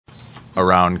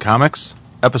Around Comics,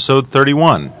 Episode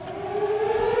 31.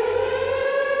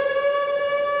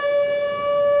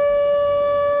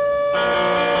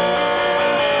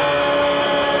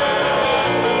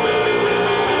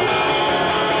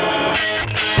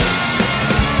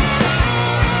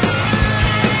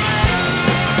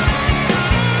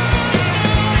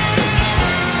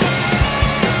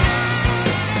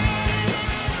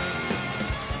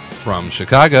 From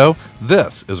Chicago,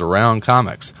 this is Around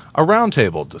Comics, a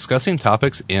roundtable discussing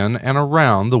topics in and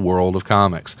around the world of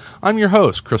comics. I'm your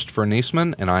host, Christopher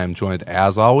Niesman, and I am joined,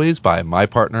 as always, by my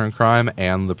partner in crime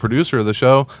and the producer of the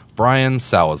show, Brian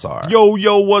Salazar.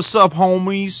 Yo, what's up,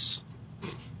 homies?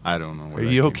 I don't know. Are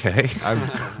you okay?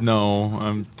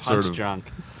 I'm sort of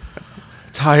drunk.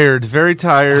 Tired, very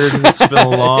tired. It's been a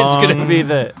long... It's going to be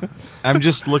I'm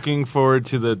just looking forward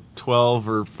to the 12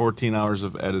 or 14 hours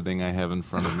of editing I have in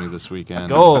front of me this weekend.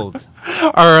 Gold.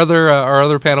 Our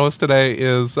other panelist today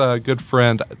is good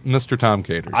friend, Mr. Tom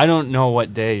Caters. I don't know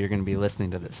what day you're going to be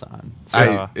listening to this on.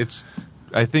 So.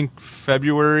 I think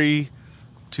February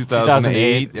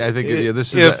 2008. I think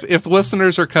this is if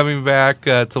listeners are coming back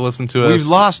to listen to us, we've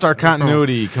lost our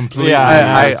continuity completely.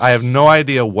 Yeah, I have no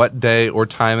idea what day or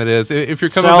time it is. If you're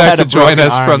coming back to join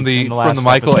us from the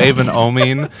Michael Avon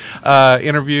Oming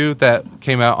interview that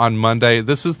came out on Monday,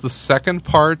 this is the second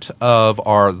part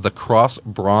of the Cross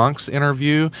Bronx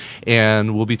interview,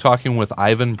 and we'll be talking with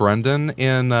Ivan Brendan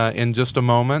in just a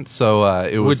moment. So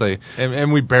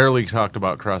and we barely talked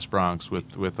about Cross Bronx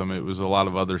with him. It was a lot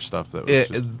of other stuff that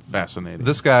was fascinating.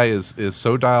 This guy is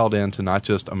so dialed into not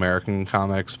just American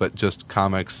comics, but just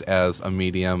comics as a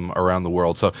medium around the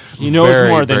world. So he knows very,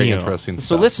 more than very you. Interesting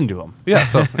So stuff. Listen to him.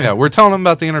 Yeah, we're telling him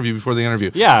about the interview before the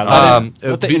interview. Yeah,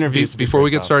 let the interview speak before for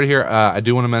we get itself. started here, I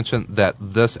do want to mention that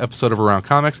this episode of Around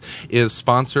Comics is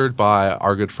sponsored by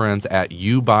our good friends at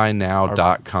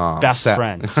YouBuyNow.com. Best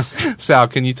friends. Sal,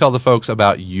 can you tell the folks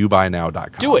about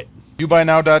YouBuyNow.com? Do it.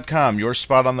 YouBuyNow.com, your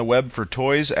spot on the web for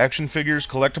toys, action figures,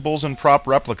 collectibles, and prop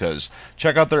replicas.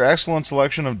 Check out their excellent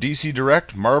selection of DC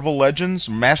Direct, Marvel Legends,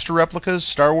 Master Replicas,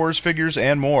 Star Wars figures,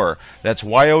 and more. That's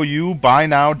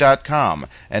YouBuyNow.com.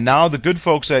 And now the good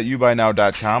folks at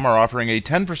YouBuyNow.com are offering a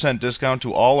 10% discount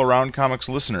to all Around Comics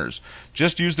listeners.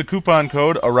 Just use the coupon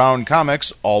code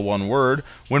AroundComics, all one word,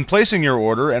 when placing your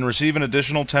order and receive an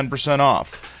additional 10%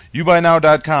 off.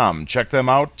 YouBuyNow.com. Check them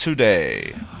out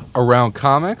today. Around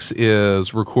Comics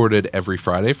is recorded every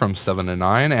Friday from 7 to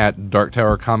 9 at Dark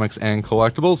Tower Comics and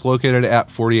Collectibles, located at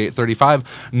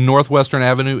 4835 Northwestern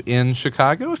Avenue in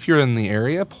Chicago. If you're in the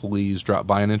area, please drop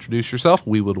by and introduce yourself.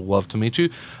 We would love to meet you.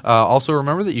 Also,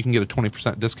 remember that you can get a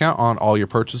 20% discount on all your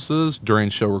purchases during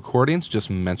show recordings. Just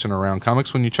mention Around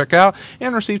Comics when you check out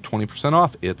and receive 20%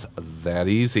 off. It's that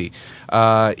easy.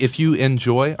 If you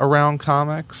enjoy Around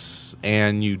Comics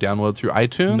and you download through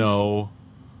iTunes... No.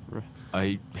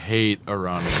 I hate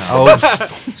Around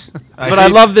Comics. But I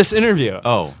love this interview.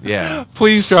 Oh, yeah.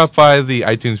 Please drop by the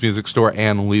iTunes Music Store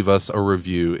and leave us a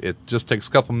review. It just takes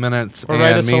a couple minutes or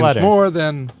write and us a means letter. more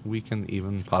than we can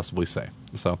even possibly say.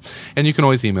 So, and you can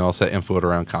always email us at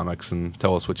info@aroundcomics and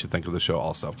tell us what you think of the show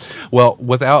also. Well,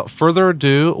 without further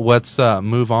ado, let's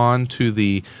move on to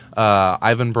the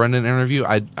Ivan Brendan interview.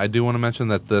 I do want to mention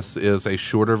that this is a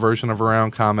shorter version of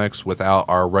Around Comics without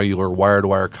our regular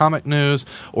wire-to-wire comic news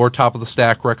or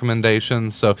top-of-the-stack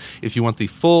recommendations. So if you want the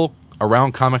full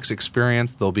Around Comics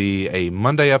experience, there'll be a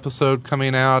Monday episode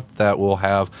coming out that will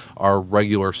have our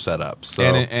regular setup. So,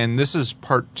 and this is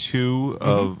part 2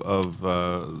 of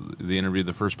the interview.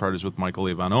 The first part is with Michael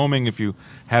Avon Oming. If you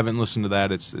haven't listened to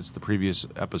that, it's the previous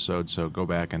episode. So go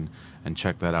back and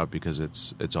check that out because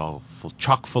it's all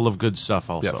chock full of good stuff.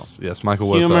 Also, yes, Michael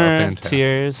was humor, fantastic.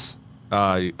 Tears,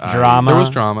 Drama. There was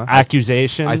drama.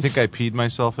 Accusations. I think I peed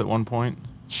myself at one point.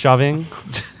 Shoving.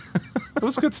 It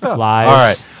was good stuff. Lies. All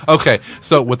right. Okay.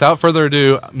 So without further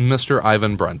ado, Mr.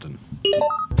 Ivan Brendan.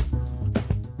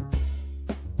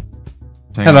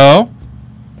 Hello.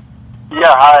 Yeah,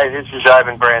 hi. This is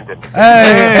Ivan Brandon.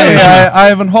 Hey,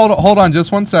 Ivan. Hold on,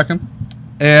 just 1 second.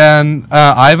 And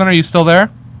Ivan, are you still there?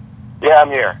 Yeah, I'm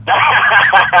here.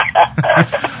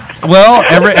 Well,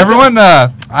 everyone,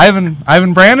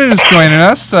 Ivan Brandon is joining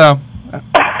us. How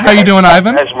you doing,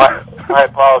 Ivan? My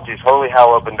apologies. Holy hell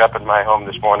opened up in my home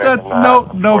this morning.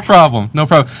 No problem.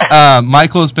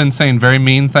 Michael has been saying very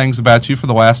mean things about you for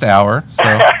the last hour. So.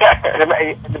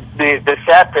 The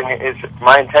sad thing is,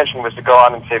 my intention was to go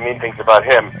on and say mean things about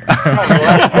him.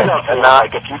 And now,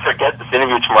 if you forget this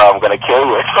interview tomorrow, I'm going to kill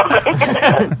you.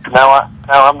 now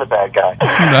I'm the bad guy. But,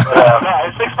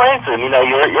 just explain to him.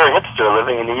 You're a hipster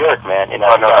living in New York, man. No.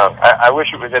 I wish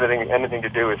it was anything to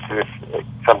do with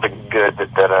something good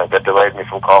that delayed me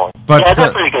from calling. But, yeah, I did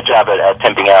a pretty good job at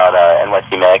pimping out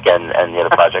NYC Mech and the other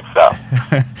projects. So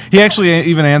He actually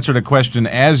even answered a question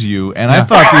as you, and I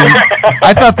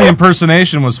thought the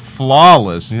impersonation was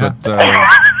flawless, Yeah.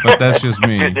 but that's just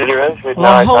me. Did you really?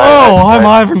 Well, hello, I'm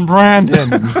Ivan Brandon.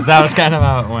 That was kind of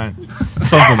how it went.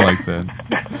 Something like that.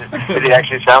 Did he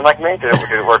actually sound like me? Did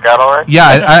it work out all right?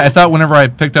 Yeah, I thought whenever I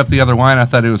picked up the other line, I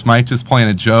thought it was Mike just playing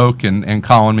a joke and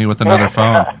calling me with another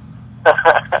phone.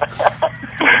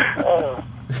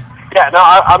 Yeah, no,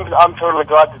 I'm totally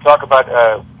glad to talk about.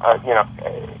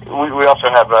 We also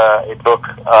have a book,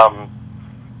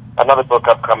 another book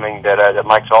upcoming that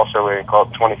Mike's also in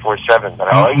called 24/7.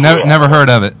 Never heard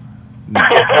of it. No,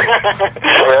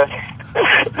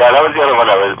 that was the other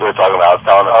one we were talking about. I was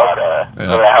telling about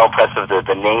how impressive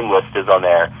the name list is on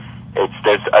there.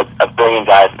 There's a billion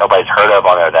guys that nobody's heard of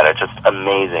on there that are just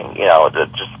amazing. To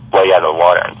just blow you out of the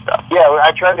water and stuff. Yeah,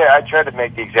 I tried to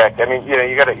make the exact. I mean,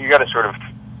 you got to sort of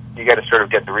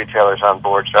get the retailers on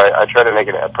board. So I try to make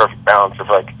it a perfect balance of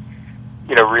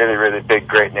really, really big,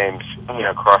 great names,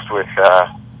 crossed with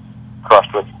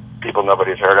people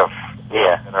nobody's heard of.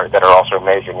 Yeah, that are also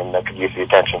amazing and that could use the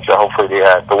attention. So hopefully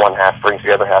the one half brings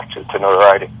the other half to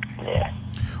notoriety. Yeah.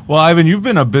 Well, Ivan, you've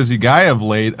been a busy guy of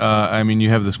late. I mean, you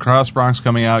have this Cross Bronx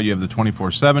coming out. You have the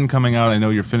 24/7 coming out. I know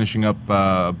you're finishing up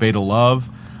Beta Love,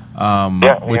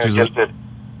 which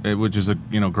is a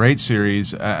great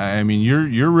series. I mean,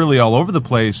 you're really all over the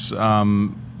place.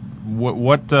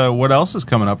 What else is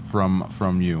coming up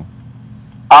from you?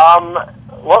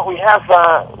 Well, we have.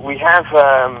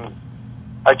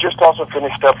 I just also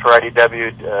finished up for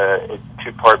IDW a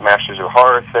 2-part Masters of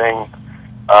Horror thing,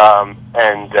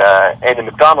 and Andy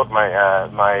McDonald,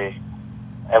 my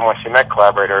NYC Met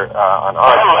collaborator on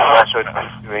art,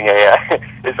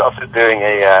 is also doing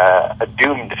a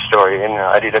Doomed story in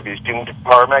IDW's Doomed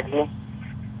Horror magazine.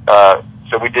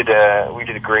 So we did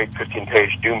a great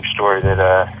 15-page Doomed story that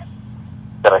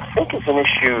I think is in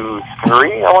issue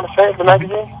 3. I want to say of the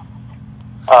magazine.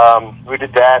 We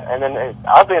did that, and then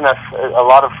oddly enough, a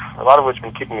lot of what's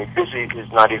been keeping me busy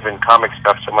is not even comic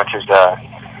stuff so much as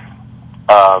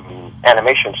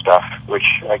animation stuff, which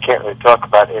I can't really talk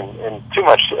about in too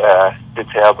much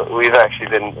detail. But we've actually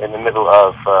been in the middle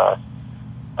of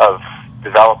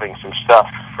developing some stuff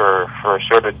for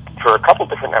a couple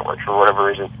different networks for whatever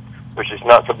reason, which is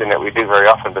not something that we do very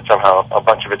often, but somehow a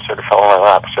bunch of it sort of fell on my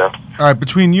lap. So, all right,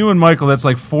 between you and Michael, that's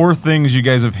like 4 things you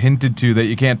guys have hinted to that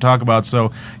you can't talk about.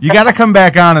 So you got to come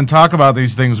back on and talk about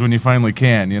these things when you finally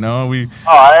can.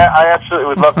 I absolutely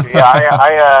would love to.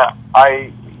 Yeah,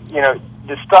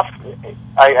 the stuff.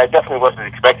 I definitely wasn't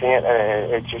expecting it,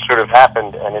 and it just sort of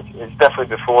happened, and it's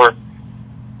definitely before.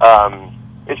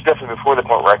 It's definitely before the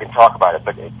point where I can talk about it,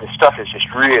 but the stuff is just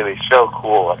really so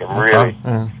cool. Like I'm really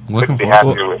couldn't be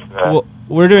happier with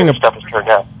we're doing the stuff has turned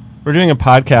out. We're doing a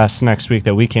podcast next week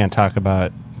that we can't talk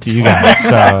about to you guys.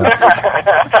 So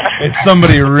it's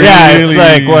somebody really, it's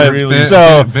like what? Really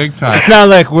so big time. It's not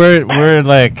like we're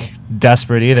like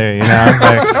desperate either,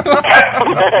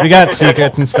 Like, we got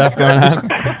secrets and stuff going on.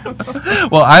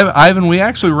 Well, Ivan, we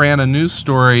actually ran a news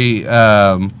story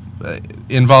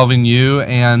involving you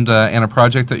and a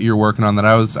project that you're working on that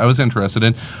I was interested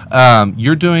in.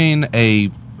 You're doing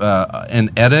an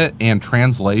edit and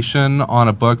translation on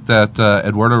a book that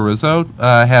Eduardo Rizzo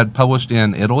had published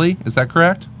in Italy. Is that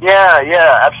correct?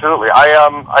 Yeah, absolutely.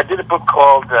 I did a book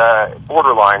called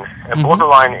Borderline, and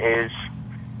Borderline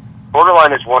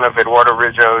is one of Eduardo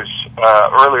Rizzo's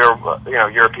earlier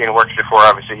European works before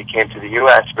obviously he came to the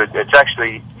U.S. But it's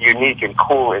actually unique and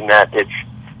cool in that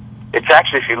it's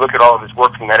actually, if you look at all of his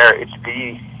work from that era, it's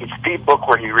the book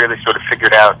where he really sort of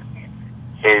figured out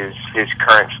his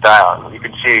current style. And you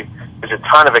can see there's a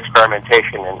ton of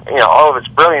experimentation, and all of it's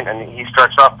brilliant. And he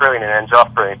starts off brilliant and ends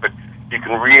off brilliant, but you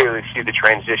can really see the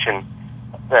transition,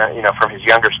 from his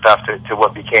younger stuff to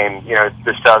what became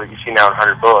the style that you see now in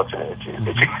 100 Bullets. And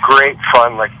it's a great,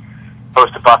 fun, like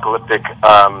post-apocalyptic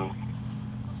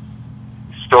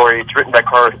story. It's written by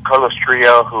Carlos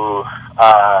Trillo, who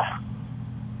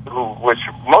was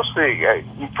mostly,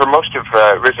 for most of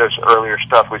Rizzo's earlier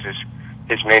stuff, was his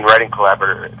main writing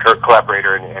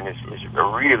collaborator, and is a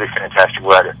really fantastic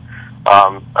writer.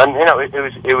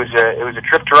 It was a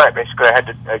trip to write. Basically, I had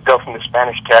to go from the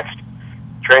Spanish text,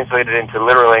 translate it into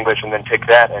literal English, and then take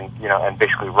that and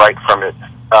basically write from it.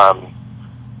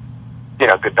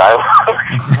 Good dialogue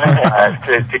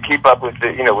to keep up with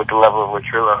the level of what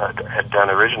Trillo had done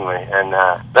originally, and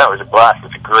that was a blast.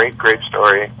 It's a great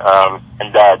story.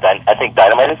 And I think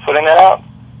Dynamite is putting that out.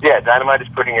 Yeah, Dynamite is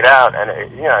putting it out, and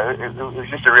it was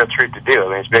just a real treat to do. I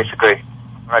mean, it's basically,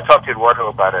 when I talked to Eduardo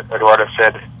about it, Eduardo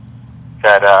said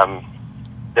that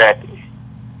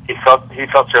he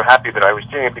felt so happy that I was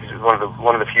doing it because it was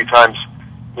one of the few times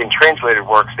in translated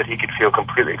works that he could feel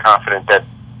completely confident that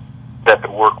the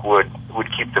work would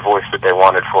keep the voice that they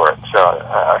wanted for it. So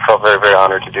I felt very, very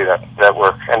honored to do that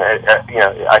work, and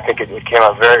I think it came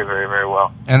out very, very, very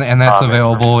well. And that's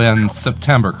available in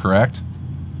September, correct?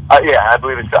 Yeah, I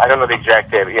believe I don't know the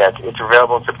exact date, but yeah, it's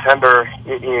available in September.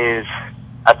 It is,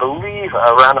 I believe,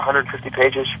 around 150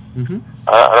 pages. Mm-hmm.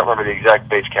 I don't remember the exact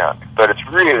page count, but it's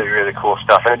really, really cool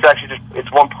stuff. And it's actually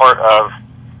it's one part of,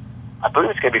 I believe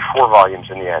it's going to be 4 volumes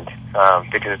in the end,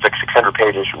 because it's like 600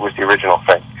 pages was the original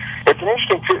thing. It's an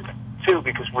interesting too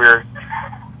because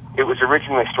it was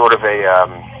originally sort of a,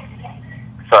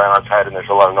 sorry, I'm outside and there's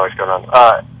a lot of noise going on.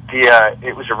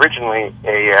 It was originally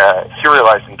a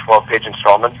serialized in 12-page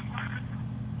installments.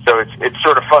 So it's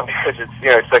sort of fun because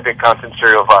it's like a constant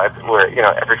serial vibe where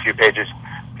every few pages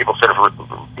people sort of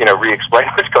re-explain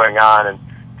what's going on, and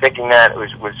taking that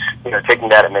was taking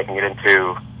that and making it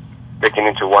into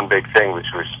one big thing, which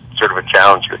was sort of a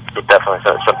challenge, but definitely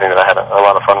something that I had a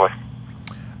lot of fun with.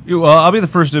 Well, I'll be the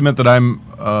first to admit that I'm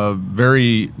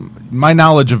my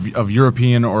knowledge of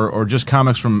European or just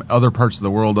comics from other parts of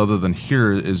the world other than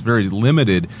here is very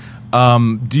limited.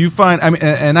 Do you find,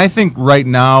 and I think right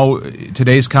now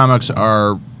today's comics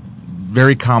are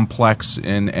very complex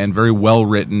and very well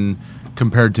written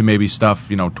compared to maybe stuff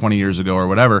 20 years ago or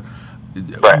whatever.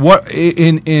 Right. What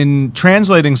in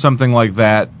translating something like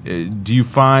that, do you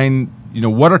find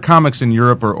what are comics in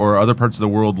Europe or other parts of the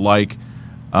world like?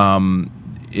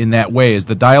 In that way, is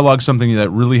the dialogue something that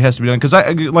really has to be done? Because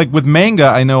like with manga,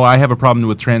 I know I have a problem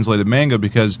with translated manga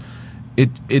because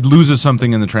it loses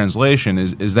something in the translation.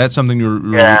 Is that something you're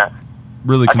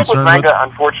really concerned with? I think with manga,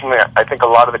 unfortunately, I think a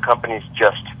lot of the companies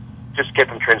just get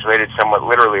them translated somewhat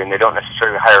literally, and they don't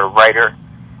necessarily hire a writer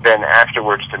then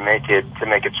afterwards to make it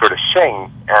sort of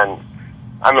sing. And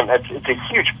I mean, it's a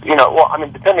huge,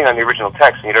 depending on the original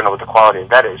text, and you don't know what the quality of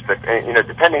that is, but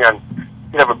depending on.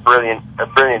 You have a brilliant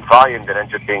volume that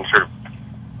ends up being sort of,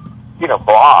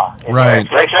 blah. Right.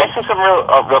 Can I say something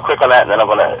real quick on that, and then I'm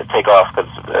going to take off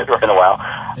because it's been a while.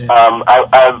 Yeah.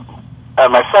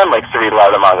 My son likes to read a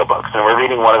lot of the manga books, and we're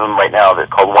reading one of them right now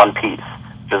that's called One Piece,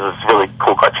 which is this really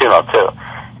cool cartoon on too.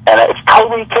 And it's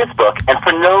totally a kid's book, and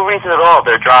for no reason at all,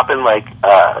 they're dropping like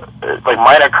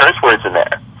minor curse words in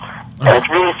there. And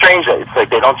it's really strange that it's like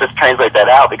they don't just translate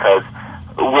that out because,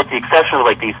 with the exception of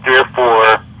like these 3 or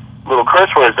 4 little curse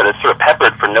words that are sort of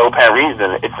peppered for no apparent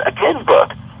reason, it's a kid's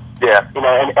book. Yeah.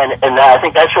 And I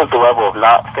think that shows the level of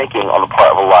not thinking on the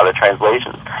part of a lot of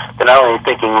translations. They're not only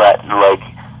thinking that, like,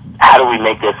 how do we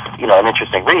make this, an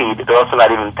interesting read, they're also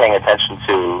not even paying attention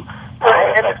to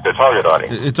their target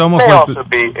audience. It's almost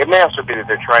it may also be that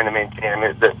they're trying to maintain,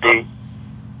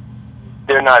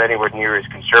 they're not anywhere near as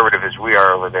conservative as we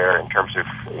are over there in terms of...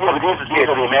 Yeah, but these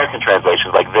are the American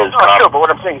translations, like Viz. Oh, sure, but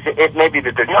what I'm saying is it may be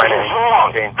that they're trying to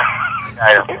maintain...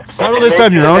 Settle this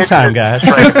on your own time, guys.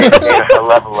 A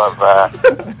level of...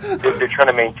 they're trying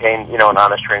to maintain, an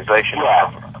honest translation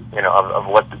of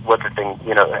what the thing,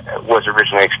 was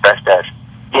originally expressed as.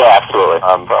 Yeah, absolutely.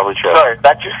 Probably true. Sorry,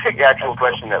 back to the actual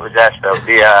question that was asked, though.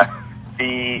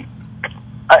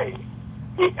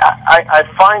 I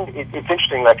find it's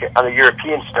interesting, like on the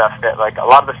European stuff, that like a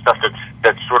lot of the stuff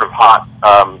that's sort of hot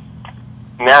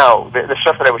now. The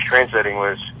stuff that I was translating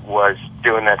was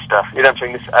doing that stuff. I'm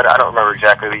saying this. I don't remember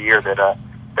exactly the year that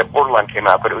Borderline came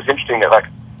out, but it was interesting that like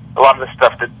a lot of the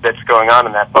stuff that's going on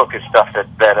in that book is stuff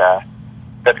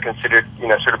that's considered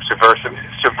sort of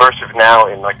subversive now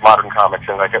in like modern comics,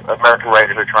 and like American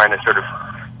writers are trying to sort of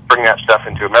bring that stuff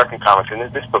into American comics. And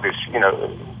this book is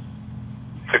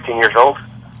 15 years old.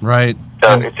 Right.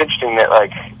 So it's interesting that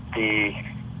like the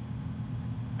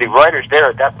writers there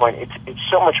at that point, it's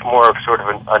so much more of sort of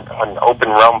an open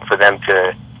realm for them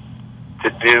to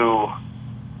do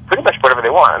pretty much whatever they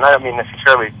want. And I don't mean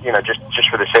necessarily just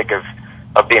for the sake of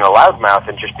being a loudmouth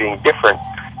and just being different,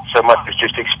 so much as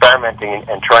just experimenting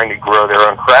and trying to grow their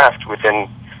own craft within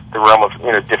the realm of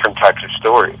different types of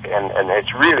story. And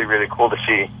it's really, really cool to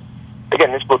see.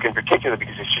 Again, this book in particular,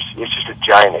 because it's just a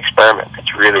giant experiment.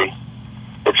 It's really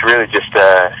just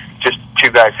 2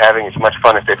 guys having as much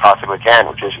fun as they possibly can,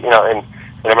 which is, in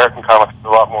American comics, a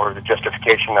lot more of the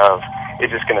justification of, is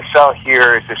this going to sell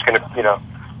here? Is this going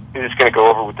to go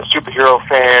over with the superhero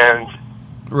fans?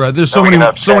 Right. There's so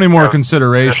many more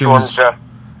considerations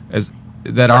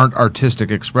that aren't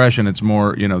artistic expression. It's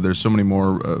more, there's so many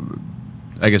more,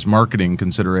 I guess, marketing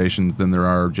considerations than there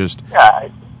are just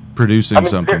producing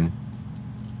something.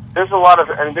 There's a lot of,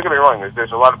 don't get me wrong,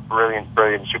 there's a lot of brilliant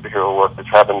superhero work that's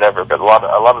happened ever, but a lot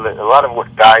of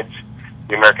what guides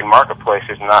the American marketplace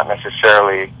is not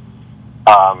necessarily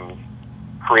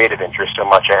creative interest so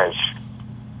much as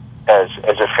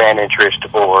a fan interest,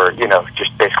 or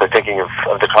just basically thinking of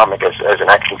the comic as an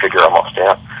action figure almost,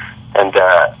 and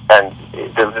the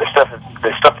stuff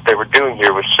that they were doing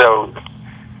here was so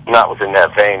not within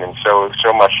that vein, and so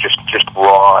much just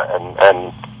raw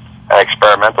and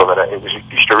experimental that it was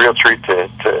just a real treat to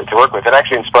work with. It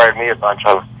actually inspired me a bunch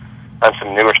on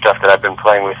some newer stuff that I've been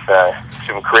playing with,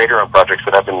 some creator-owned projects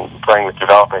that I've been playing with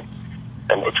developing.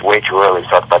 And it's way too early to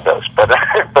talk about those, but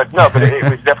it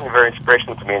was definitely very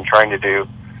inspirational to me in trying to do.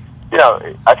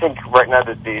 I think right now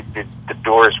that the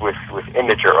doors with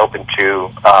Image are open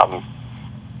to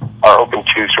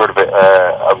sort of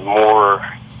a more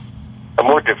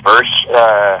diverse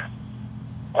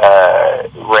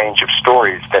range of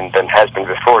stories than has been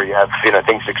before. You have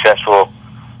things successful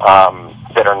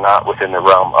that are not within the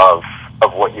realm of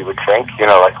what you would think,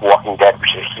 like Walking Dead,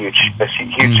 which is a huge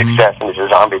success, and it's a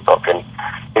zombie book, and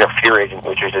Fear Agent,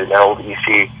 which is an old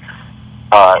EC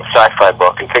sci-fi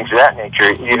book, and things of that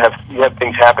nature. You have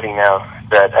things happening now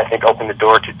that I think open the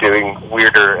door to doing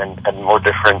weirder and more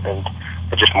different and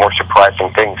just more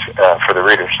surprising things for the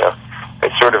reader. So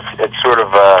it's sort of.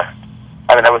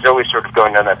 I was always sort of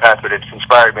going down that path, but it's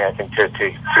inspired me, I think,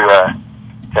 to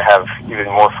have even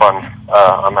more fun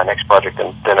on my next project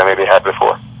than I maybe had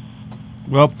before.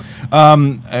 Well,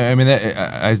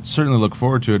 I certainly look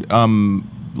forward to it.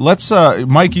 Let's,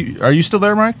 Mike, are you still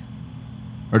there, Mike?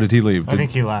 Or did he leave? I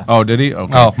think he left. Oh, did he?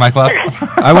 Okay. Oh, Mike left?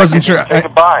 I wasn't sure. Say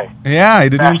goodbye. Yeah, he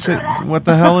didn't even say, what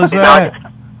the hell is that?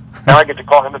 Now I get to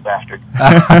call him a bastard.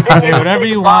 Say whatever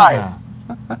you want now.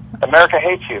 America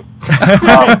hates you.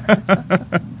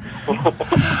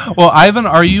 Well, Ivan,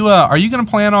 are you going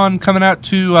to plan on coming out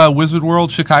to Wizard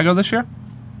World Chicago this year?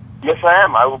 Yes, I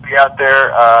am. I will be out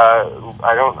there.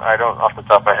 I don't off the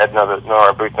top of my head know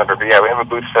our booth number, but yeah, we have a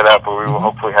booth set up where we will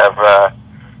hopefully have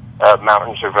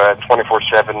mountains of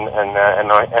 24/7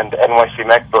 and NYC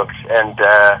Mech books and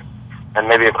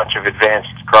maybe a bunch of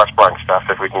advanced cross-Bronx stuff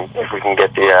if we can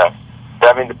get the.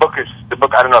 But, the book.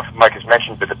 I don't know if Mike has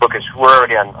mentioned, but the book is. We're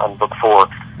already on book 4,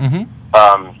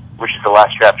 which is the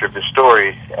last chapter of the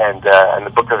story, and the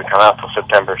book doesn't come out until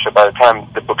September. So by the time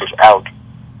the book is out,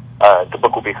 the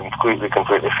book will be completely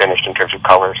finished in terms of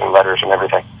colors and letters and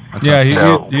everything. Yeah,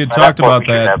 you had talked about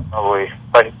that. Probably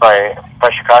by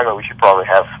Chicago, we should probably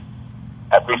have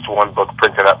at least one book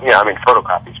printed up.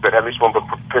 Photocopies, but at least one book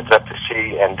printed up to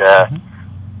see, and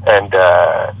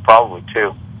probably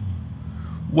 2.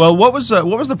 Well, what was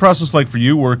the process like for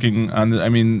you working on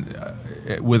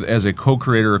with as a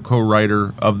co-creator or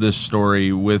co-writer of this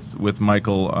story with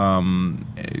Michael,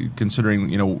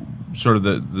 considering sort of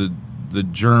the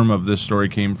germ of this story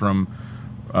came from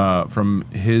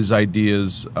his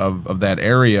ideas of that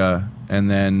area, and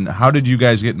then how did you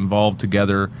guys get involved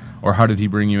together, or how did he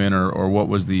bring you in, or what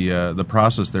was the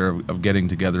process there of getting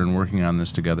together and working on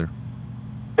this together?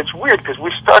 It's weird because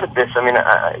we started this.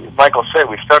 Michael said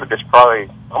we started this probably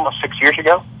almost 6 years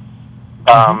ago,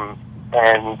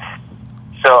 and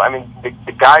so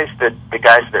the guys that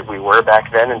we were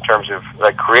back then in terms of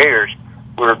like creators,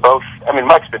 we were both.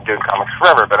 Mike's been doing comics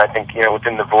forever, but I think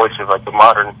within the voice of like the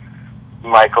modern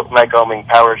Mike Oeming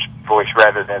Powers voice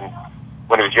rather than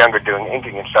when he was younger doing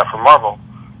inking and stuff for Marvel.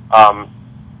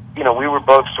 We were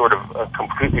both sort of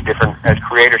completely different as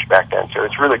creators back then, so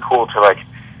it's really cool to like.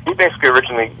 He basically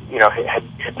originally, had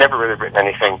never really written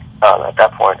anything at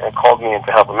that point, and called me in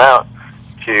to help him out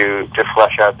to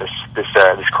flesh out this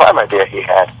crime idea he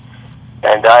had.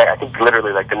 And I think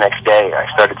literally like the next day, I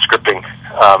started scripting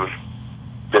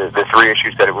the 3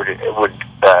 issues that it would.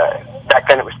 Back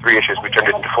then it was 3 issues. We turned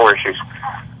it into 4 issues.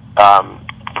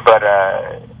 But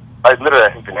I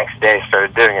think the next day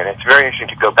started doing it. It's very interesting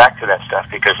to go back to that stuff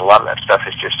because a lot of that stuff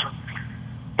is just.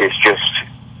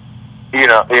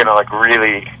 Like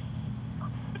really,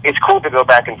 it's cool to go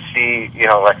back and see,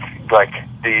 like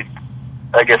the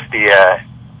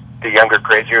younger,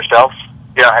 crazier selves.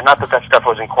 And not that stuff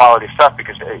wasn't quality stuff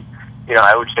because, I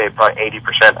would say probably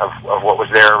 80% of what was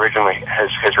there originally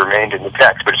has remained in the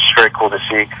text. But it's just very cool to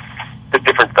see the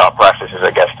different thought processes,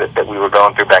 I guess, that we were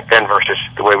going through back then versus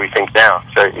the way we think now.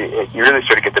 So you really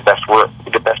sort of get the best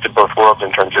of both worlds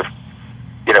in terms of,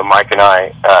 Mike and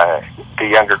I, the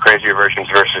younger, crazier versions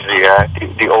versus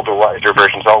the older, wiser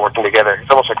versions all working together. It's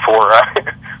almost like four of us.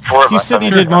 You said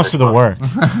you did most of the work.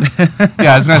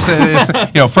 Yeah, I was going to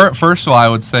say, first of all, I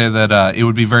would say that it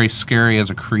would be very scary as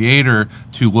a creator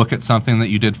to look at something that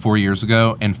you did 4 years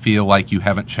ago and feel like you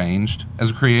haven't changed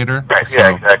as a creator. Right,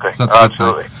 yeah, exactly. So that's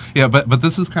absolutely. Yeah, but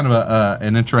this is kind of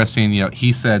an interesting,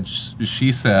 he said,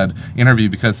 she said interview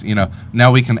because,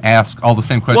 now we can ask all the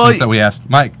same questions that we asked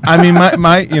Mike. And see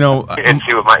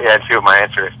what my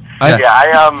answer is.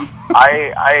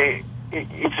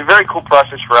 It's a very cool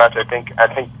process for us. I think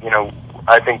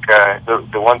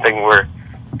the one thing where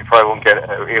you probably won't get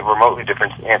a remotely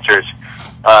different answer is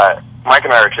Mike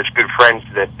and I are such good friends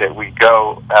that we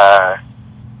go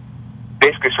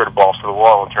basically sort of balls to the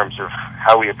wall in terms of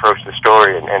how we approach the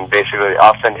story, and basically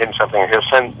I'll send him something or he'll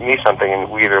send me something, and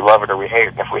we either love it or we hate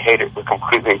it. And if we hate it, we're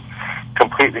completely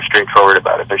straightforward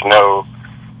about it. There's no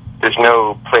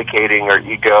placating or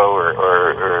ego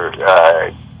or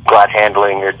glad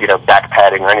handling or back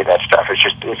patting or any of that stuff. It's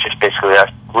just basically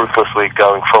us ruthlessly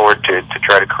going forward to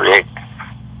try to create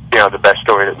the best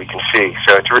story that we can see.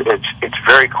 So it's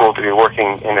very cool to be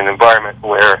working in an environment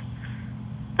where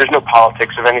there's no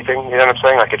politics of anything. You know what I'm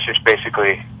saying? Like, it's just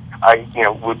basically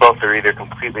we both are either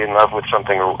completely in love with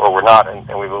something or we're not, and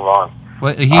we move on.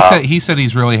 Well, he said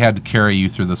he's really had to carry you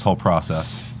through this whole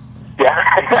process. Yeah.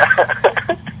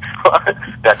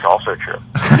 That's also true.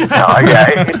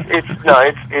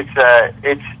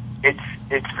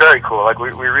 It's very cool. Like, we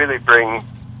really bring.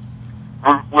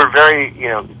 We're very,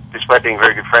 despite being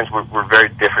very good friends, we're very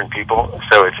different people.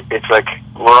 So it's like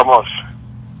we're almost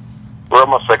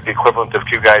like the equivalent of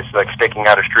two guys like staking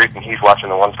out a street, and he's watching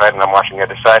the one side and I'm watching the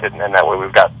other side, and that way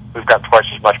we've got twice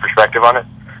as much perspective on it.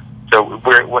 So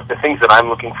what the things that I'm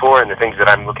looking for and the things that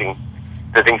I'm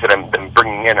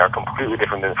bringing in are completely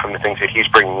different from the things that he's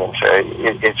bringing in. So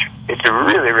it's a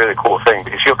really, really cool thing,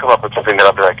 because he'll come up with something that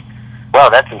I'll be like, wow,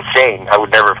 that's insane. I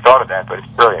would never have thought of that, but it's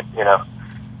brilliant,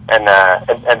 And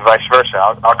vice versa.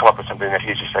 I'll come up with something that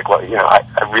he's just like, well, I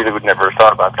really would never have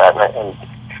thought about that. And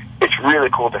it's really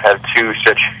cool to have two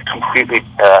such completely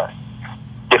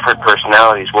different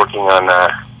personalities working on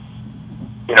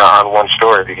one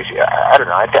story, because I don't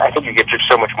know. I think you get just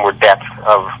so much more depth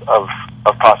of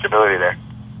possibility there.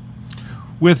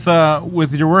 With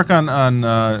your work on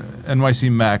NYC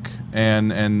Mech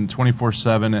and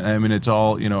 24/7, I mean, it's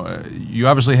all, you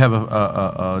obviously have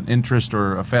an interest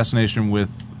or a fascination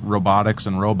with robotics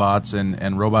and robots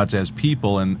and robots as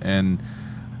people, and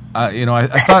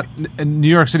I thought New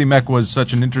York City Mech was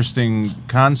such an interesting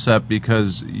concept,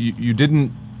 because you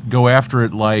didn't go after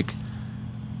it like,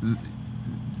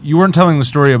 you weren't telling the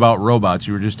story about robots,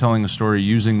 you were just telling the story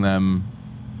using them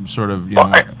sort of,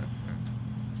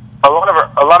 A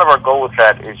lot of our goal with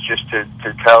that is just to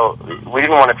tell. We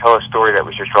didn't want to tell a story that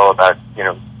was just all about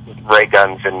ray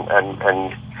guns and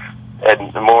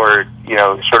the more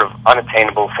sort of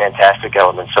unattainable, fantastic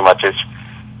elements, so much as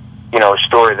a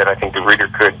story that I think the reader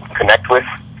could connect with.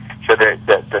 So the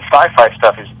sci-fi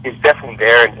stuff is definitely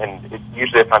there, and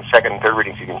usually upon second and third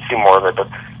readings you can see more of it, but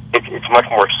it's much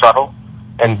more subtle,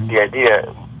 and the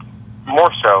idea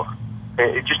more so,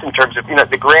 just in terms of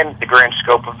the grand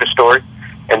scope of the story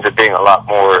ends up being a lot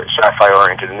more sci-fi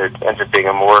oriented, and there ends up being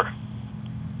a more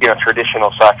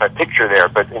traditional sci-fi picture there.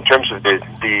 But in terms of the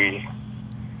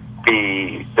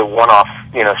one-off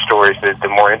stories, the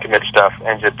more intimate stuff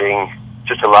ends up being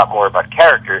just a lot more about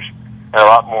characters and a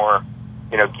lot more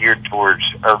geared towards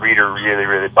a reader really,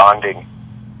 really bonding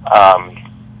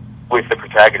with the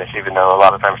protagonist, even though a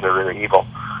lot of times they're really evil,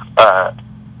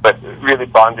 but really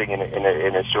bonding in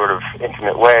a sort of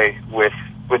intimate way with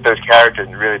those characters,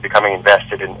 and really becoming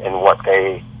invested in what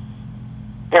they,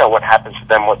 what happens to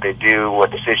them, what they do, what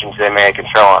decisions they make, and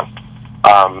so on.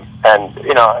 And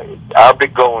our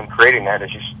big goal in creating that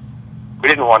is just, we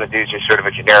didn't want to do just sort of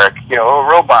a generic,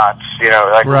 robots,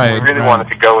 right, we really wanted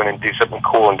to go in and do something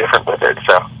cool and different with it.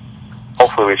 So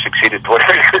hopefully we've succeeded.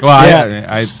 Well, yeah,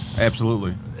 I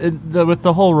absolutely. With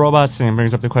the whole robots thing,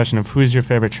 brings up the question of who's your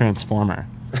favorite Transformer.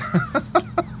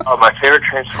 Oh, my favorite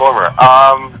Transformer.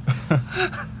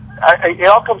 It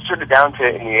all comes sort of down to,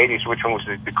 in the 80s, which one was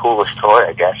the coolest toy,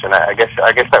 I guess. And I guess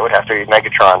that would have to be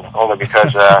Megatron, only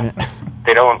because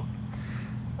they don't.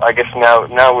 I guess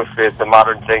now with the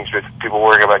modern things, with people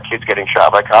worrying about kids getting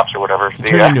shot by cops or whatever,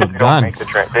 they don't make the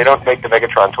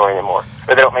Megatron toy anymore,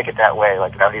 or they don't make it that way.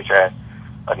 Like, now he's a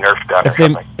Nerf gun or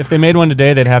something. If they made one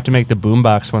today, they'd have to make the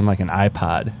boombox one like an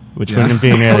iPod, which wouldn't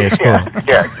be nearly as cool.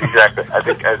 Yeah, exactly. I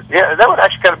think that would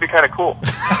actually kind of be kind of cool.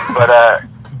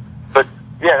 But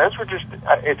yeah, those were just.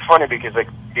 It's funny because, like,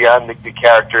 beyond the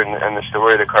character and the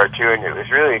story of the cartoon, it was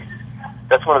really,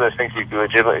 that's one of those things you could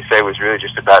legitimately say was really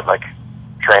just about, like,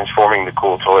 transforming the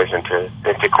cool toys into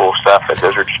cool stuff. And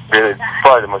those are just really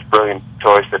probably the most brilliant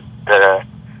toys that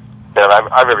that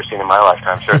I've ever seen in my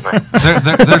lifetime, certainly.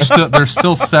 There's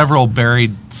still several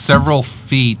buried several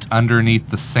feet underneath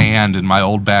the sand in my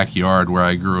old backyard where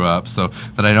I grew up, so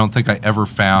that I don't think I ever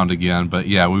found again. But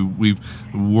yeah, we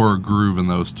wore a groove in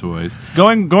those toys.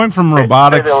 Going from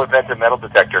robotics. They'll invent a metal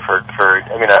detector for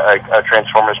a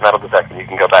Transformers metal detector. You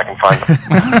can go back and find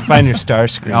them. Find your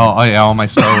Starscream. Oh yeah, all my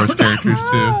Star Wars characters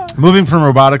too. Moving from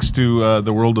robotics to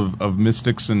the world of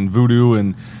mystics and voodoo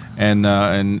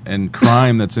and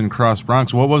crime that's in Cross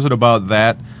Bronx. What was it about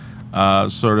that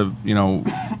sort of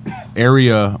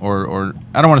area or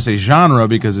I don't want to say genre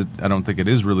because I don't think it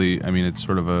is really. I mean, it's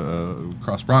sort of a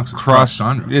Cross Bronx cross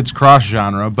genre. It's cross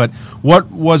genre, but what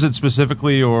was it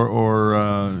specifically or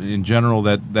in general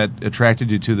that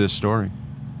attracted you to this story?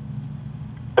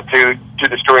 To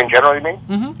the story in general, you mean?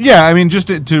 Mm-hmm. Yeah, I mean just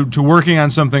to working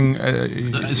on something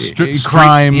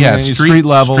crime, street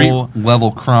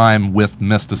level crime with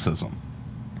mysticism.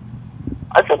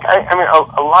 I think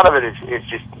a lot of it is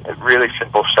just really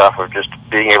simple stuff of just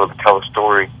being able to tell a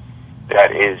story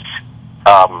that is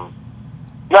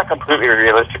not completely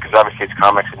realistic because obviously it's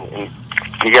comics and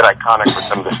you get iconic with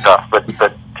some of the stuff, but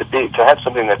to have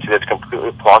something that's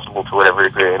completely plausible to whatever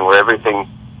degree and where everything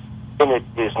in it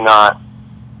is not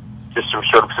just some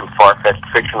far-fetched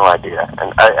fictional idea.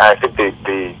 And I think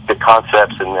the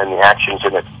concepts and the actions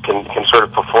in it can sort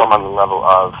of perform on the level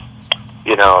of,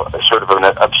 a sort of an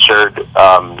absurd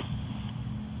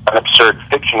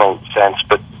fictional sense,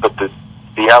 but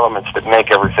the elements that make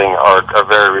everything are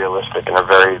very realistic and are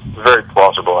very, very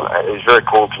plausible. And it's very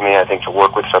cool to me, I think, to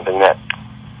work with something that,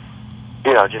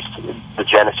 just the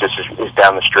genesis is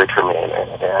down the street from me.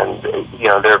 And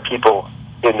there are people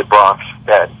in the Bronx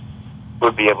that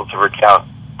would be able to recount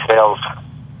tales,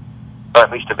 or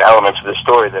at least of elements of the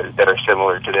story that are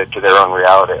similar to their own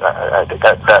reality. I think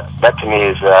that to me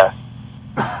is,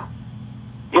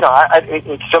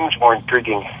 it's so much more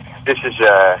intriguing. This is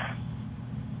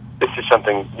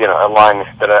something, a line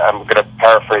that I'm going to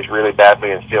paraphrase really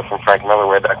badly and steal from Frank Miller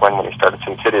way back when he started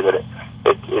Sin City. That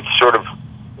it's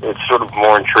sort of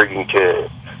more intriguing to.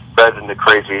 Rather than the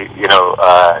crazy,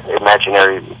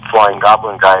 imaginary flying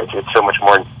goblin guy, it's so much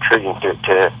more intriguing to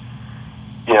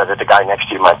that the guy next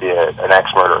to you might be an axe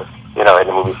murderer, in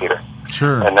the movie theater.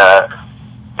 Sure. And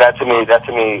that to me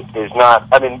is not.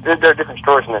 I mean, there are different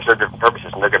stories and there are different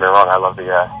purposes. And don't get me wrong, I love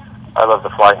the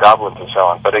flying goblins and so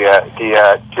on. But to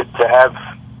have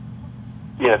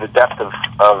the depth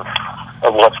of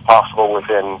what's possible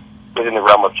within the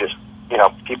realm of just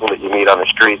people that you meet on the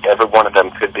street. Every one of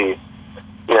them could be.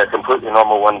 Completely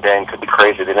normal one day and could be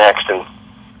crazy the next, and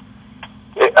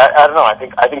I don't know. I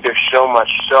think there's so much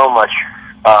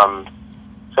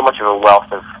of a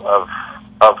wealth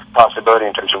of possibility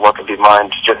in terms of what could be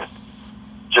mined. Just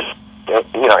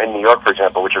in New York, for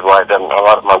example, which is why I've done a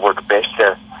lot of my work based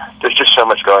there. There's just so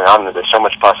much going on there. There's so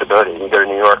much possibility. You go to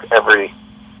New York, every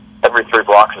 3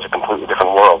 blocks is a completely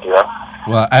different world.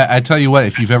 Well, I tell you what,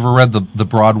 if you've ever read the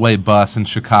Broadway Bus in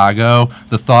Chicago,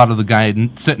 the thought of the guy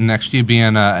sitting next to you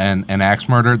being an axe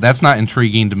murderer, that's not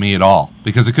intriguing to me at all,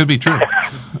 because it could be true.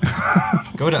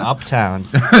 Go to Uptown.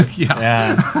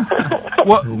 Yeah.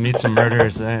 Well, meet some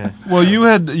murderers there. Well,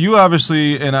 you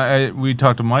obviously, and we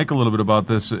talked to Mike a little bit about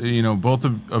this, both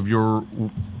of your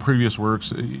previous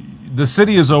works, the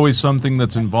city is always something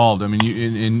that's involved. I mean,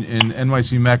 in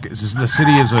NYC Mech, the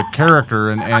city is a character,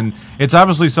 and it's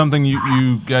obviously something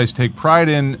you guys take pride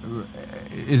in.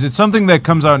 Is it something that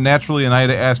comes out naturally? And I had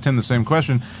asked him the same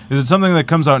question. Is it something that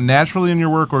comes out naturally in your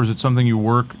work, or is it something you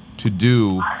work to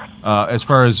do as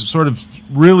far as sort of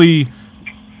really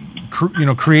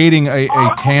creating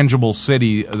a tangible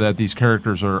city that these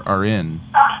characters are in?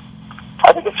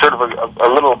 I think it's sort of a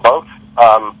little of both.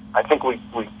 I think we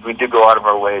do go out of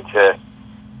our way to,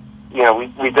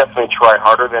 we definitely try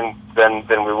harder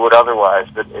than we would otherwise,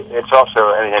 but it's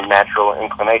also a natural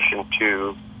inclination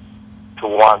to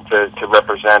want to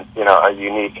represent, a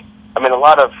unique. I mean, a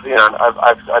lot of,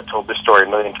 I've told this story a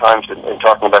million times in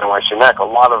talking about NYC Mac. A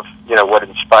lot of, what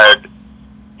inspired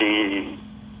the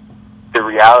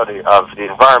reality of the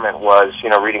environment was,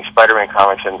 reading Spider-Man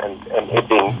comics and it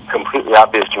being completely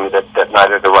obvious to me that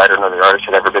neither the writer nor the artist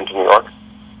had ever been to New York.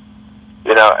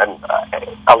 And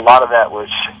a lot of that was,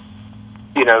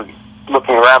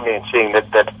 looking around me and seeing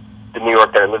that the New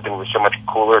York that I lived in was so much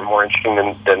cooler and more interesting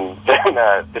than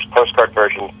this postcard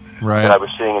version that I was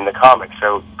seeing in the comics.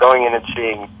 So going in and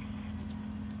seeing,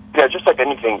 just like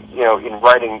anything, in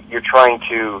writing, you're trying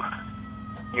to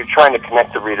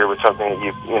connect the reader with something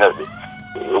that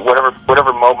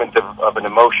whatever moment of an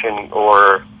emotion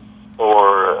or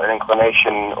an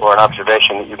inclination or an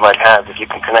observation that you might have, if you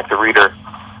can connect the reader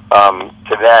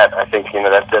to that, I think,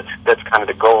 that's kind of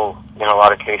the goal in a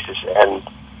lot of cases. And,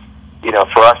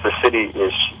 for us, the city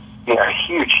is, a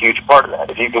huge, huge part of that.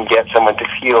 If you can get someone to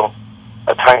feel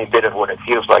a tiny bit of what it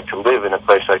feels like to live in a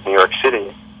place like New York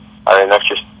City, I mean, that's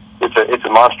just, it's a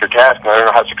monster task, and I don't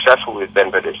know how successful we've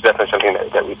been, but it's definitely something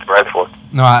that we thrive for.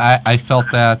 No, I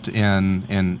felt that in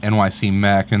NYC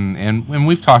Mech, and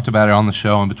we've talked about it on the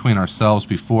show and between ourselves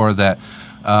before, that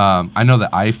I know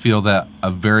that I feel that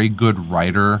a very good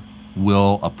writer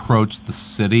will approach the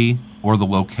city or the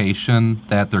location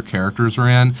that their characters are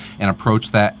in and approach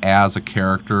that as a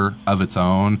character of its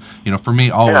own. For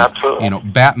me, always,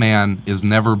 Batman is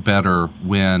never better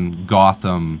when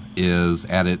Gotham is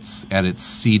at its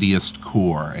seediest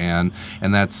core, and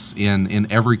that's in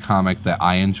every comic that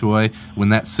I enjoy. When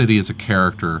that city is a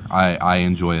character, I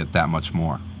enjoy it that much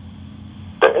more.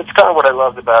 It's kind of what I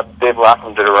loved about Dave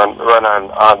Lapham did a run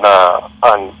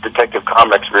on Detective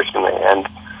Comics recently, and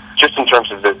just in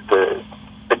terms of the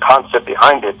concept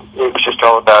behind it, it was just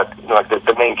all about,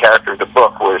 the main character of the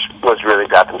book was really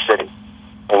Gotham City,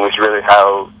 and was really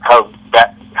how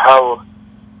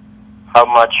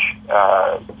much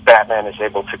Batman is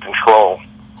able to control,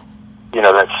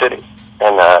 that city,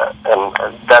 and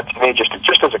that to me,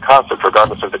 just as a concept,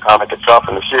 regardless of the comic itself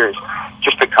and the series,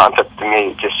 just the concept to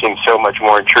me just seems so much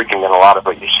more intriguing than a lot of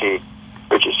what you see,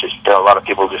 which is just a lot of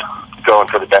people just going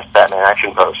for the best Batman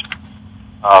action pose.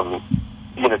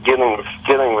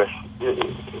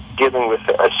 Dealing with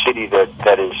a city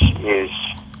that is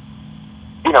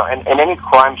in any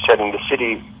crime setting, the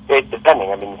city,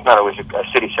 depending, I mean, it's not always a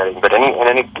city setting, but in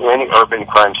any urban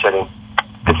crime setting,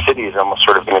 the city is almost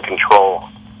sort of going to control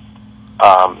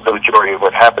the majority of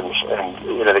what happens, and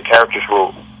the characters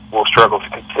will struggle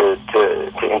to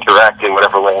interact in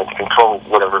whatever way and to control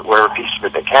whatever piece of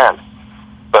it they can.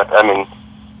 But I mean,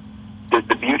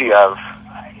 the beauty of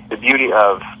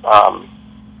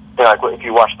like if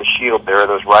you watch The Shield, there are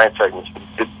those riot segments.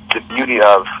 The beauty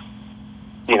of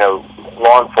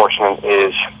law enforcement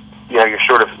is you're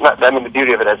sort of the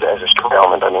beauty of it as a story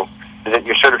element, I mean, is that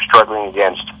you're sort of struggling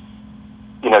against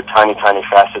tiny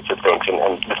facets of things,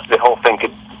 and the whole thing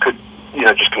could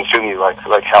just consume you like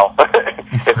hell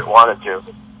if it wanted to.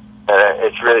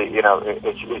 It's really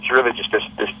it's really just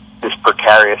this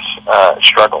precarious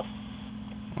struggle.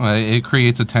 It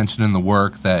creates a tension in the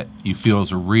work that you feel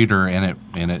as a reader, and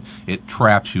it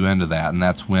traps you into that, and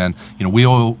that's when we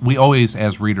always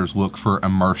as readers look for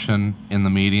immersion in the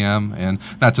medium, and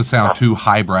not to sound too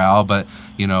highbrow, but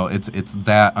it's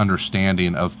that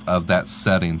understanding of that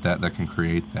setting that can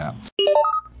create that.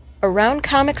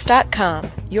 AroundComics.com,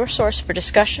 your source for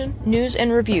discussion, news,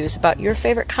 and reviews about your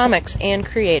favorite comics and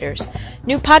creators.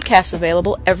 New podcasts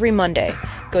available every Monday.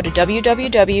 Go to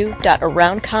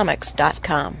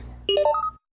www.aroundcomics.com.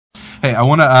 Hey, I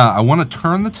want to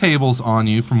turn the tables on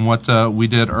you from what we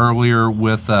did earlier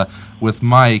with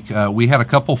Mike. We had a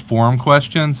couple forum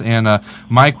questions, and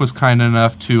Mike was kind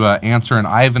enough to answer an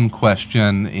Ivan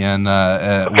question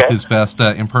with his best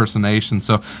impersonation.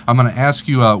 So I'm going to ask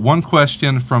you one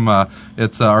question from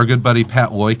it's our good buddy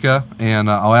Pat Loika, and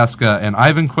I'll ask an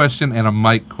Ivan question and a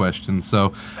Mike question.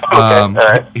 So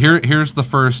here's the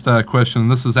first question.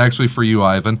 This is actually for you,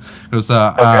 Ivan. It was,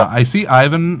 I see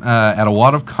Ivan at a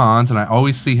lot of cons, and I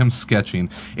always see him sketching.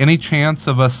 Any chance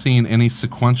of us seeing any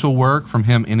sequential work from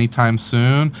him anytime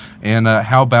soon? And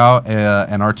how about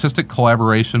an artistic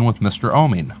collaboration with Mr.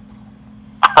 Oming?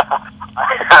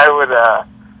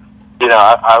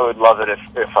 I would love it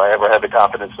if I ever had the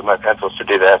confidence in my pencils to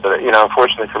do that. But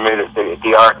unfortunately for me,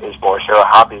 the art is more so a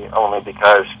hobby, only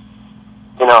because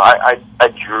I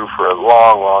drew for a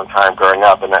long time growing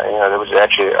up, and there was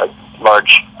actually a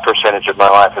large percentage of my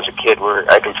life as a kid where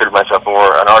I considered myself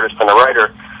more an artist than a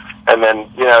writer. And then,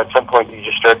 at some point you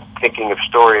just start thinking of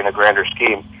story in a grander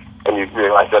scheme, and you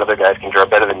realize that other guys can draw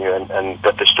better than you, and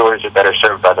that the stories are better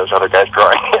served by those other guys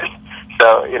drawing it.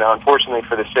 So, unfortunately,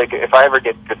 for the sake of, if I ever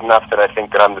get good enough that I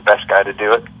think that I'm the best guy to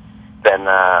do it, then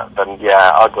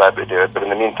yeah, I'll gladly do it. But in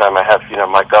the meantime, I have,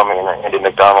 Mike Oming and Andy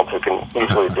McDonald who can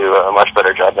easily do a much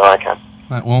better job than I can.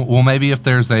 Well, maybe if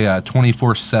there's a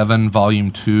 24/7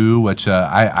 Volume 2, which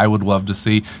I would love to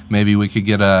see, maybe we could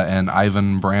get an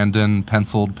Ivan Brandon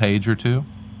penciled page or two.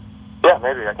 Yeah,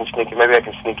 maybe I can sneak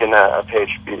in a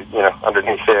page,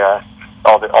 underneath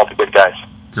all the good guys.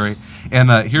 Great.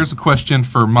 And here's a question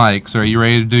for Mike. So, are you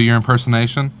ready to do your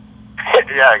impersonation?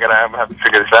 Yeah, I'm gonna have to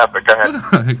figure this out. But go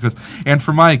ahead. And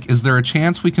for Mike, is there a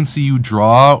chance we can see you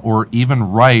draw or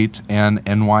even write an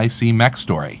NYC Mech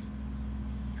story?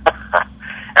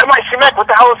 NYC Mech, what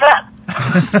the hell is that?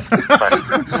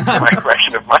 My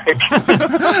impression of Mike.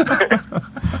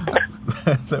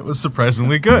 That was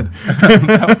surprisingly good.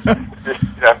 If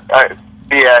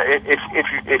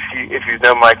you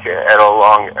know Mike at all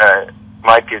long,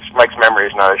 Mike's memory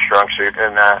is not a strong suit,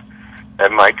 and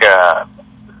Mike, I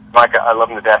love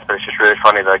him to death, but it's just really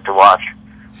funny to watch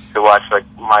like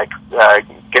Mike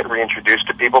get reintroduced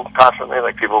to people constantly.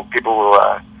 Like people will.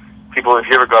 People, if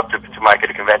you ever go up to Mike at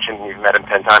a convention and you've met him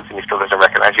 10 times and he still doesn't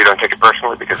recognize you, don't take it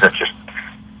personally, because that's just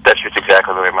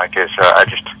exactly the way Mike is. So I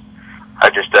think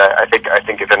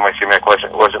if NYC Mike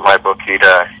wasn't my book, he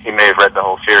may have read the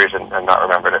whole series and not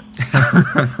remembered it.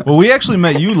 Well, we actually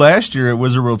met you last year at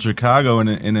Wizard World Chicago in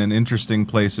an interesting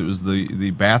place. It was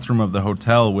the bathroom of the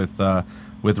hotel with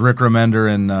Rick Remender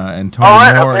and Tony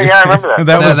Moore. Okay, yeah, I remember that.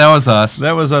 that was us.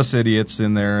 That was us idiots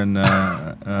in there, and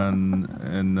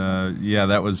yeah,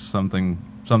 that was something.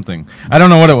 I don't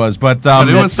know what it was, but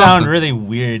it would sound really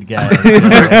weird, guys. We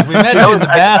met you in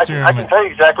the bathroom. I can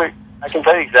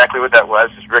tell you exactly what that was.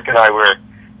 Rick and I were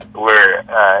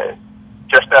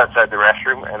just outside the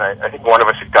restroom, and I think one of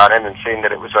us had got in and seen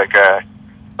that it was like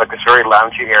this very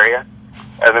loungy area,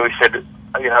 and then we said,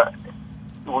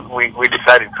 we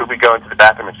decided, could we go into the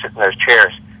bathroom and sit in those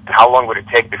chairs, and how long would it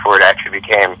take before it actually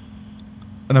became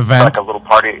an event, like a little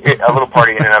party in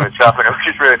and of itself? And it was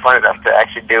just really fun enough to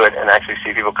actually do it and actually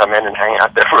see people come in and hang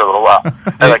out there for a little while.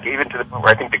 And even to the point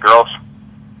where I think the girls,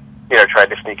 tried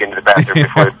to sneak into the bathroom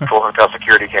before hotel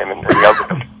security came and yelled at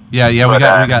them. Yeah, we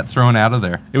got thrown out of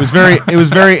there. It was very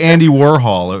Andy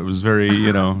Warhol. It was very,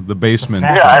 the basement.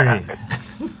 Yeah.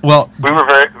 Well, we were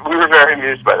very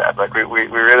amused by that. Like we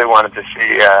really wanted to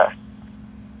see,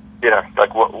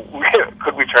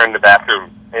 could we turn the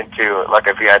bathroom into like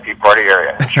a VIP party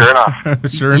area? And sure enough.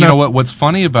 You know what's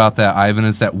funny about that, Ivan,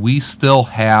 is that we still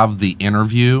have the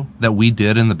interview that we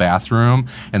did in the bathroom,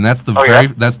 and that's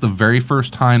the very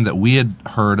first time that we had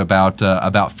heard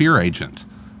about Fear Agent,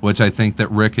 which I think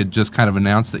that Rick had just kind of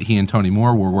announced that he and Tony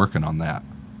Moore were working on that.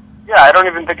 Yeah, I don't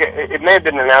even think it may have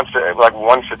been announced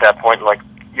once at that point,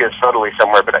 subtly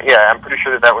somewhere. But yeah, I'm pretty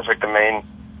sure that was like the main.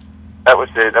 That was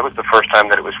the first time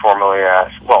that it was formally.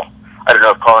 I don't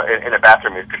know if calling it in a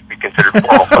bathroom it could be considered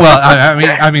formal. Well,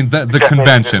 I mean the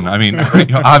convention. I mean,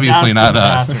 obviously not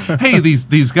us. Hey,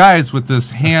 these guys with this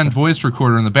hand voice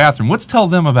recorder in the bathroom. Let's tell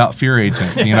them about Fear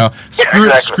Agent.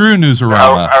 Screw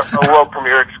Newsarama. Our world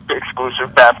premiere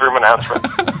exclusive bathroom announcement.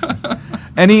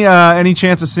 Any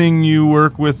chance of seeing you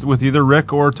work with either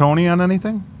Rick or Tony on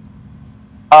anything?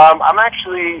 I'm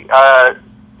actually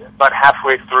about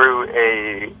halfway through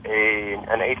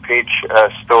an 8-page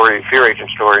story, Fear Agent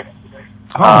story,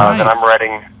 nice. that I'm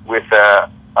writing with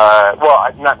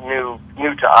not new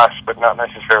to us, but not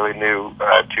necessarily new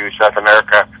to South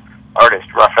America artist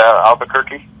Rafael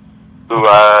Albuquerque, who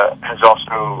has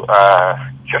also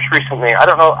just recently. I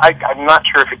don't know. I'm not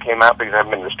sure if it came out because I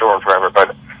haven't been in the store in forever,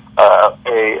 but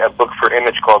a book for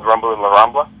Image called Rumble in La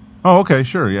Rambla. Oh, okay,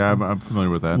 sure. Yeah, I'm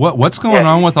familiar with that. What's going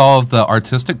on with all of the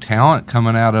artistic talent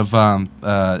coming out of?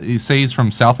 You say he's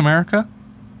from South America?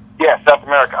 Yeah, South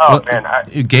America.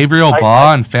 Man, Gabriel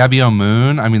Ba and Fabio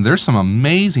Moon. I mean, there's some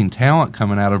amazing talent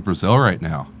coming out of Brazil right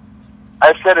now.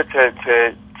 I've said it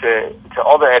to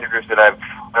all the editors that I've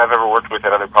ever worked with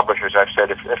at other publishers. I've said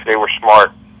if they were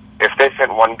smart, if they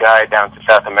sent one guy down to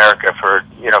South America for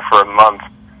a month,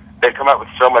 they'd come out with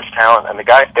so much talent. And the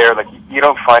guys there, you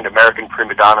don't find American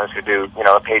prima donnas who do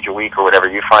a page a week or whatever.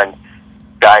 You find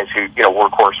guys who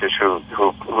workhorses who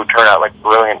turn out like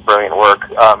brilliant work.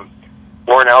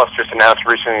 Warren Ellis just announced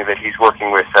recently that he's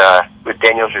working with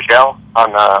Daniel Giselle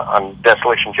on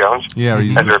Desolation Jones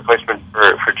as a replacement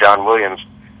for John Williams,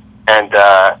 and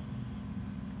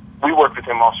we worked with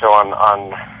him also on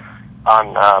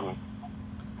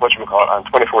whatchamacallit, on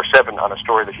 24/7 on a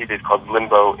story that he did called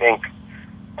Limbo Inc.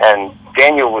 And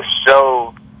Daniel was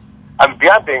so,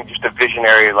 beyond being just a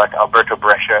visionary like Alberto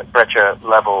Breccia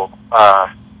level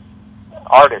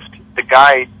artist. The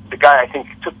guy I think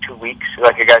took 2 weeks.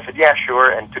 Like a guy said, yeah, sure,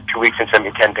 and took 2 weeks and sent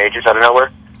me 10 pages out of nowhere.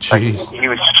 Jeez. Like, he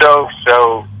was so.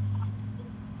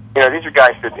 These are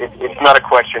guys that it's not a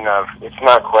question of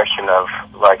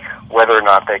like whether or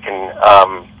not they can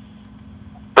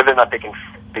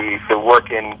the work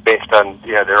in based on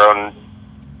their own.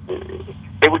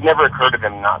 It would never occur to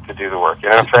them not to do the work. You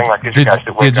know what I'm saying? Like these guys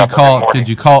that wake up every morning. Did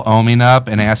you call Omin up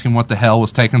and ask him what the hell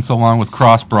was taking so long with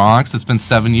Cross Bronx? It's been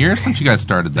 7 years since you guys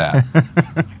started that.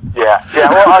 Yeah.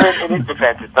 Well, in his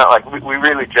defense, it's not like we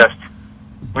really just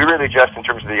in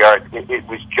terms of the art, it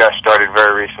was just started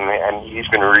very recently, and he's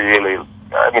been really.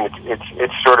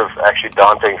 It's sort of actually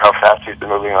daunting how fast he's been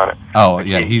moving on it. Oh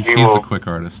yeah, he's a quick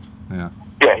artist. Yeah.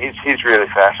 Yeah, he's really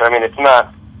fast. It's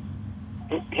not.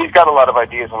 He's got a lot of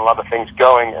ideas and a lot of things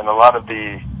going, and a lot of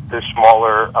the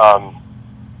smaller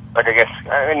like I guess,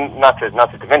 I mean, not to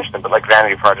diminish them, but like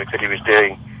vanity projects that he was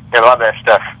doing, a lot of that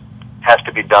stuff has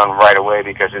to be done right away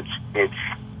because it's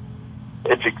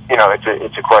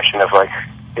a question of like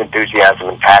enthusiasm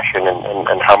and passion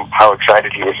and how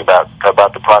excited he is about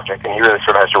the project, and he really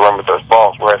sort of has to run with those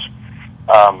balls. Whereas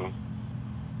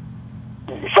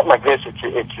something like this,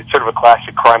 it's sort of a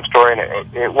classic crime story, and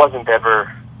it wasn't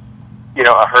ever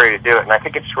a hurry to do it. And I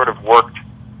think it sort of worked.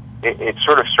 It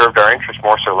sort of served our interest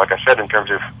more so, like I said, in terms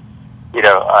of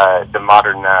the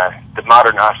modern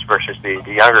us versus the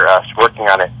younger us working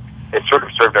on it. It sort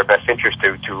of served our best interest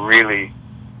to really,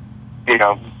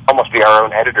 almost be our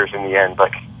own editors in the end.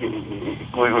 Like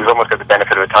we've almost got the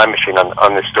benefit of a time machine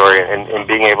on this story, and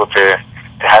being able to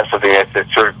have something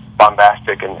that's sort of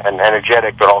bombastic and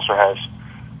energetic, but also has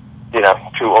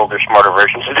two older, smarter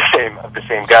versions of the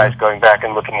same guys going back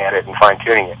and looking at it and fine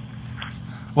tuning it.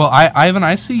 Well, Ivan,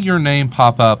 I see your name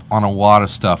pop up on a lot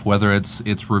of stuff, whether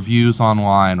it's reviews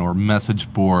online or message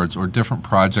boards or different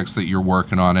projects that you're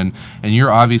working on, and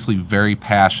you're obviously very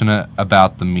passionate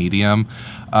about the medium,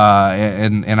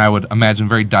 and I would imagine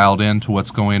very dialed into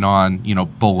what's going on,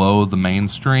 below the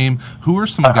mainstream. Who are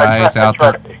some guys out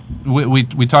there?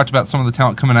 We talked about some of the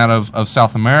talent coming out of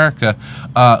South America.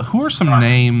 Who are some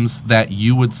names that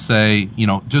you would say,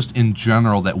 just in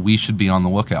general, that we should be on the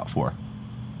lookout for?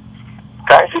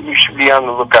 Guys that you should be on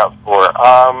the lookout for.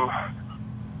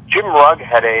 Jim Rugg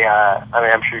had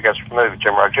I'm sure you guys are familiar with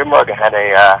Jim Rugg. Jim Rugg had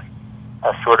a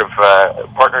sort of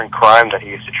partner in crime that he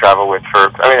used to travel with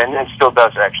and still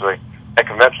does actually, at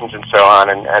conventions and so on.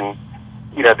 And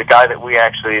the guy that we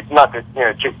actually, not that,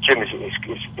 Jim is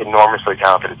enormously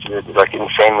talented. It's like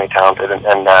insanely talented.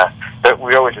 But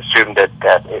we always assumed that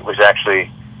it was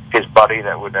actually his buddy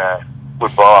that would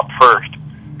blow up first.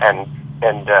 And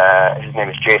his name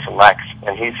is Jason Lex,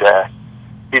 and he's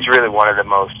really one of the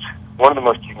most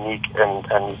unique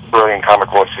and brilliant comic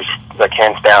voices, like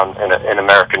hands down, in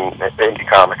American indie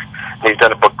comics. And he's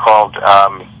done a book called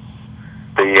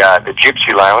the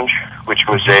Gypsy Lounge, which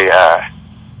was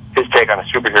his take on a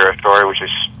superhero story, which is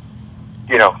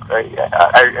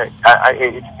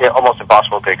it's almost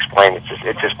impossible to explain.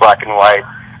 It's just black and white,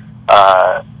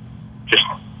 just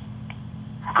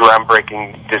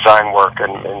groundbreaking design work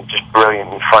and just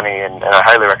brilliant and funny, and I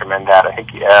highly recommend that. I think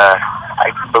I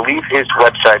believe his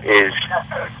website is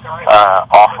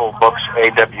Awful Books,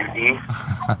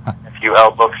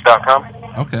 AWEFULbooks.com.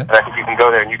 Okay. And I think you can go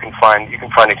there and you can find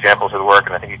examples of the work,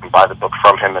 and I think you can buy the book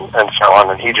from him and so on.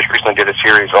 And he just recently did a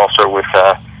series also with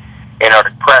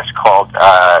Antarctic Press called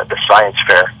The Science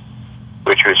Fair,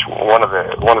 which was one of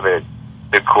the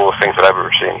coolest things that I've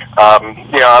ever seen.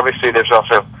 Obviously there's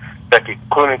also Becky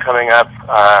Cloonan coming up.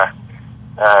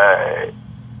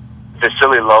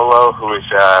 Vasily Lolo, who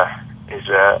is a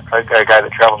guy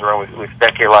that travels around with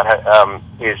Becky a lot,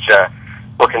 is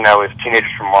working now with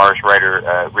Teenagers from Mars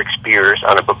writer Rick Spears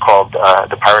on a book called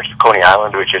The Pirates of Coney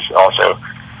Island, which is also,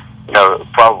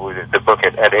 probably the book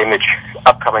at Image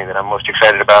upcoming that I'm most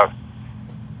excited about.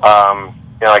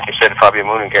 Like you said, Fabio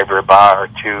Moon and Gabriel Ba are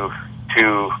two.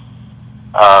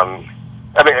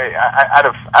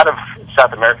 Out of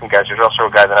South American guys, there's also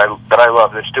a guy that I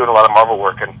love that's doing a lot of Marvel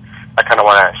work, and I kind of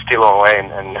want to steal him away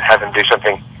and have him do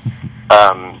something.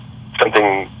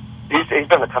 He's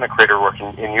done a ton of creator work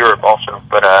in Europe also,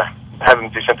 but have him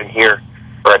do something here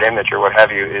or at Image or what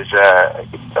have you is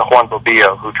Juan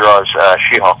Bobillo, who draws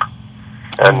She-Hulk,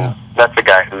 and that's a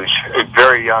guy who's a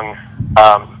very young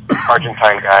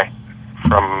Argentine guy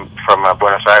from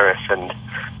Buenos Aires, and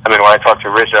when I talk to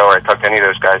Rizzo or I talk to any of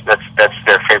those guys, that's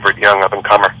their favorite young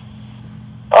up-and-comer.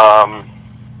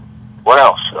 What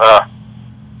else?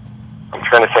 I'm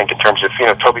trying to think in terms of,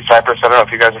 Toby Cypress. I don't know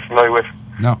if you guys are familiar with.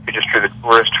 No. He just drew the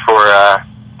tourist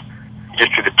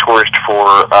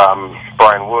for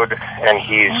Brian Wood, and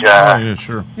he's. Yeah,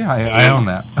 sure. Yeah, I own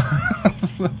that.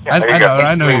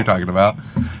 I know who you're talking about.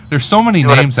 There's so many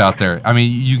names out there. I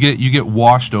mean, you get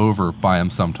washed over by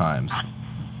them sometimes.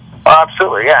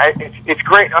 Absolutely, yeah. It's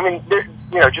great. I mean,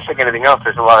 just like anything else,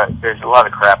 there's a lot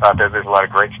of crap out there. There's a lot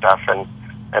of great stuff, and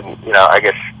I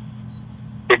guess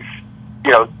it's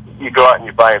you go out and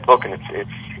you buy a book, and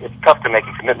it's tough to make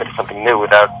a commitment to something new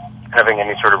without having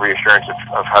any sort of reassurance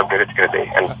of how good it's going to be.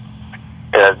 And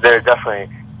there are definitely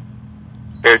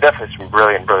some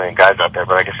brilliant guys out there,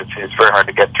 but I guess it's very hard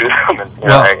to get to them.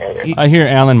 And I hear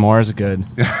Alan Moore is good.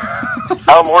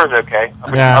 Alan Moore is okay.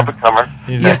 Up-and-comer.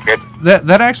 He's good.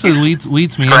 That actually leads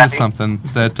me into something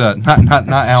that not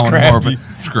Alan Moore, but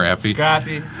Scrappy.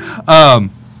 Scrappy.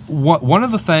 One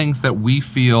of the things that we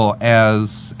feel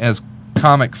as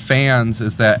comic fans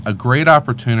is that a great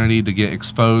opportunity to get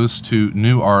exposed to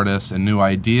new artists and new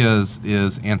ideas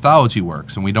is anthology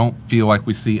works, and we don't feel like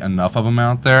we see enough of them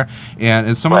out there. And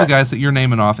it's some of the guys that you're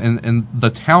naming off, and the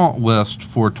talent list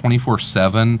for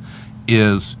 24/7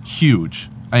 is huge.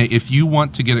 If you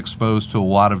want to get exposed to a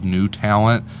lot of new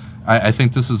talent, I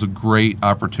think this is a great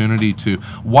opportunity to.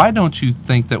 Why don't you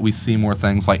think that we see more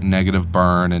things like Negative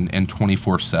Burn and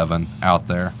 24/7 out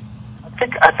there?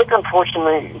 I think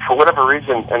unfortunately, for whatever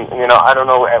reason, and I don't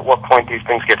know at what point these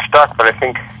things get stuck, but I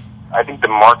think the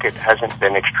market hasn't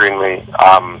been extremely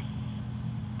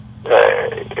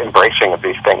embracing of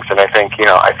these things, and I think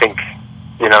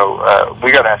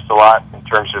we got asked a lot in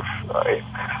terms of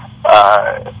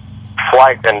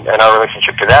Flight and our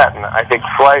relationship to that, and I think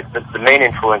Flight, the main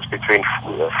influence between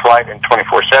Flight and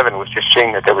 24/7 was just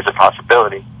seeing that there was a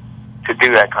possibility to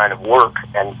do that kind of work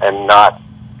and not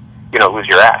lose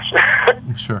your ass.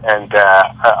 Sure. And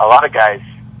a lot of guys,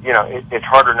 it's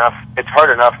hard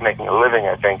enough making a living,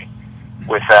 I think,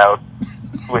 without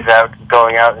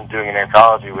going out and doing an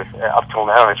anthology. With up till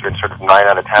now, it's been sort of 9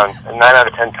 out of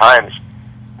 10 times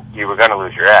you were going to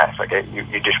lose your ass. Like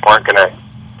you just weren't going to.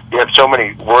 You have so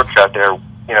many works out there,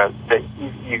 that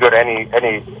you go to any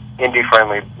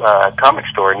indie-friendly comic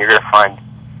store and you're going to find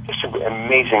just some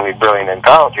amazingly brilliant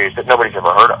anthologies that nobody's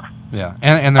ever heard of. Yeah,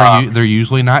 and they're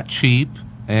usually not cheap,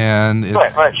 and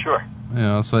it's right, sure.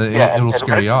 So it'll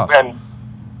scare you off. And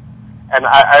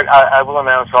I will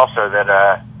announce also that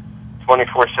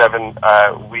 24/7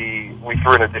 we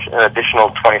threw an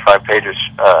additional 25 pages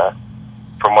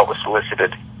from what was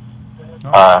solicited.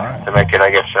 To make it,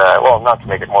 I guess, not to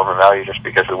make it more of a value, just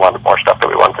because we wanted more stuff that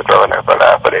we wanted to throw in there,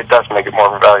 but it does make it more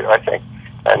of a value, I think.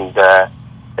 And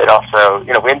it also,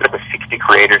 we ended up with 60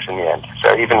 creators in the end.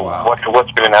 So even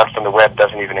what's been announced on the web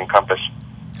doesn't even encompass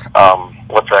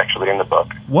what's actually in the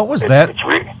book. What was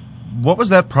What was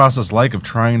that process like of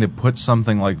trying to put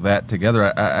something like that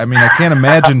together? I mean, I can't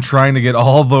imagine trying to get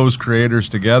all those creators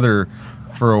together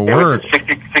for a work.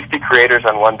 60 creators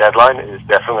on one deadline is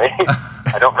definitely.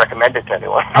 I don't recommend it to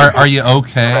anyone. Are you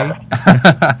okay?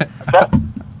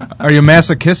 Are you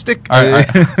masochistic? Yeah,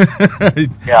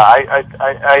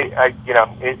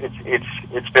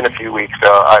 it's been a few weeks, so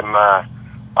I'm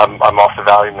off the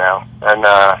Valium now, and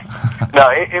no,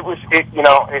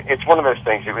 it's one of those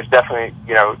things. It was definitely,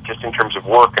 just in terms of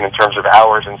work and in terms of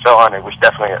hours and so on, it was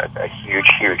definitely a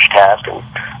huge task, and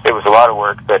it was a lot of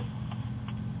work, but.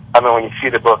 I mean, when you see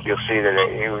the book, you'll see that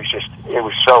it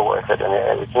was so worth it,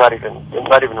 and it's not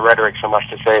even rhetoric so much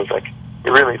to say. It's like, it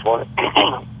really is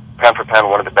pound for pound,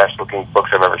 one of the best looking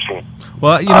books I've ever seen.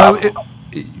 Well,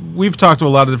 we've talked to a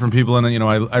lot of different people, and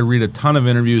I read a ton of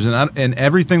interviews, and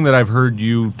everything that I've heard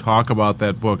you talk about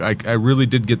that book, I really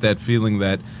did get that feeling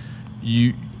that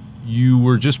you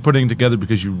were just putting it together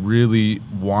because you really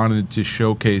wanted to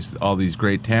showcase all these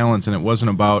great talents, and it wasn't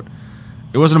about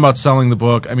selling the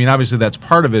book. I mean, obviously that's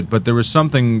part of it, but there was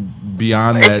something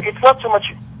beyond that. It's not so much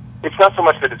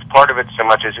that it's part of it, so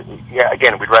much as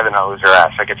again, we'd rather not lose our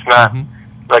ass. Like it's not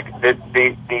like the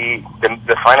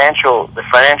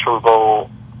financial goal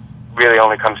really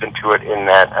only comes into it in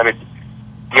that. I mean,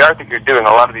 the art that you're doing,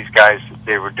 a lot of these guys,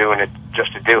 they were doing it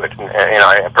just to do it. And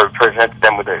I presented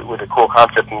them with a cool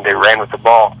concept, and they ran with the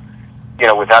ball,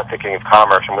 without thinking of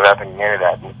commerce and without thinking any of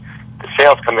that. And the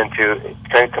sales come into it,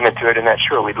 and that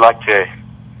sure we'd like to,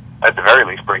 at the very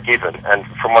least, break even. And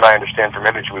from what I understand from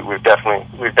Image, we've definitely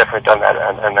done that,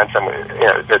 and then some.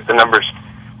 The numbers,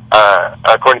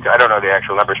 according to, I don't know the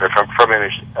actual numbers, but from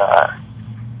Image,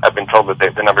 I've been told that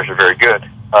the numbers are very good.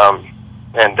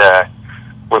 And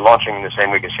we're launching in the same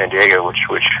week as San Diego, which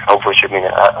hopefully should mean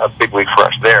a big week for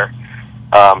us there.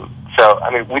 So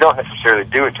I mean, we don't necessarily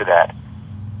do it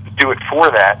for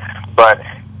that, but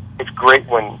it's great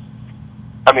when.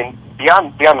 I mean,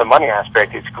 beyond the money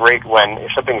aspect, it's great when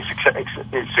if something is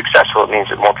successful, it means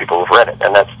that more people have read it,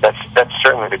 and that's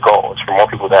certainly the goal. It's for more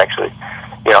people to actually,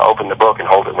 open the book and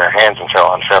hold it in their hands and so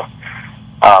on. So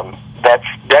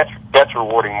that's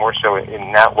rewarding more so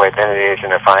in that way than it is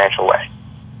in a financial way.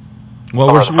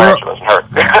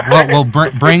 Well,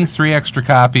 bring 3 extra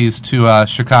copies to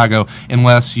Chicago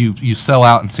unless you sell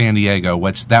out in San Diego,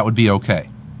 which that would be okay.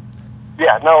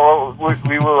 Yeah, no,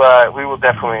 we will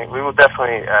definitely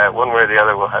one way or the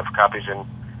other we'll have copies in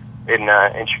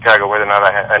Chicago. Whether or not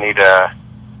I need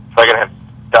if I can have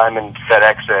Diamond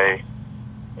FedEx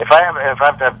if I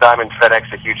have to have Diamond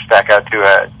FedEx a huge stack out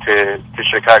to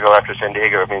Chicago after San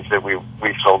Diego, it means that we've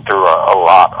sold through a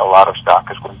lot of stock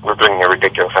because we're bringing a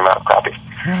ridiculous amount of copies.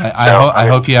 I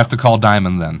hope you have to call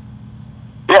Diamond then.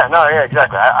 Yeah, no, yeah,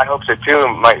 exactly. I hope so too.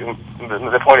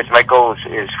 The point is, my goal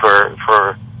is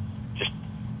for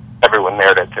a everyone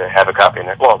there to have a copy. And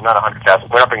well, not 100,000.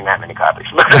 We're not bringing that many copies.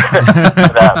 But,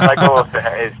 my goal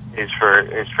is for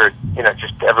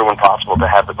just everyone possible to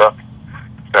have the book.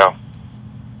 So.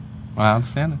 Wow,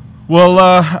 outstanding. Well,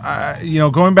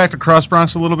 going back to Cross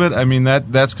Bronx a little bit, I mean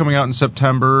that's coming out in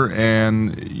September,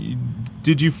 and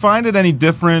did you find it any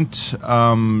different?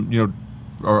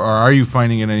 Or are you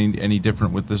finding it any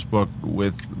different with this book?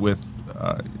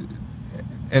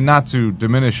 And not to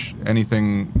diminish any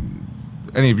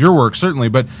of your work certainly,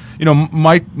 but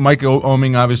Mike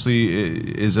Oeming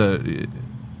obviously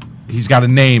he's got a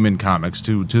name in comics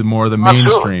to more of the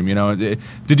mainstream.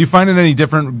 Did you find it any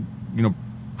different?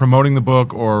 Promoting the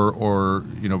book or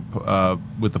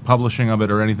with the publishing of it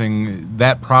or anything,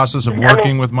 that process of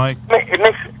working with Mike? It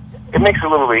makes it a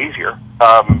little bit easier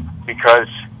because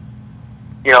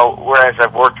whereas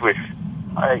I've worked with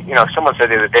someone said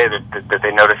the other day that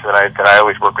they noticed that I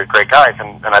always work with great guys,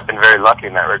 and I've been very lucky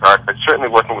in that regard, but certainly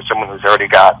working with someone who's already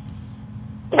got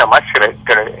Mike's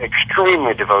got an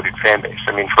extremely devoted fan base.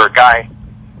 I mean, for a guy,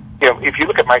 if you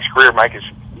look at Mike's career, Mike is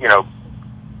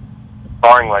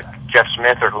barring like Jeff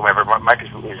Smith or whomever, Mike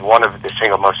is one of the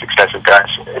single most successful guys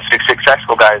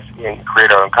in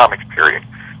creator-owned comics, period.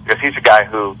 Because he's a guy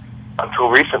who, until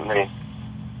recently,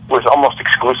 was almost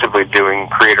exclusively doing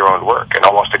creator-owned work and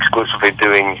almost exclusively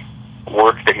doing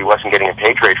work that he wasn't getting a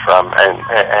page rate from, and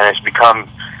has become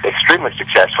extremely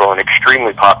successful and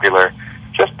extremely popular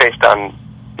just based on,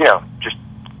 just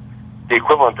the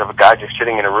equivalent of a guy just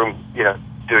sitting in a room,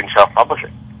 doing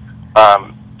self-publishing.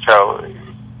 So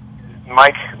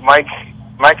Mike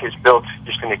has built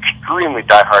just an extremely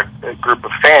diehard group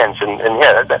of fans, and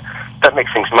that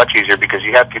makes things much easier because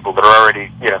you have people that are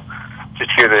already,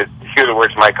 just hear the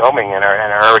words Mike Oeming and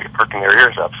are already perking their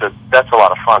ears up. So that's a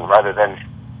lot of fun rather than,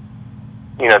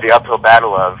 the uphill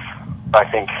battle of, I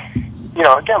think,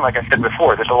 again, like I said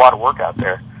before, there's a lot of work out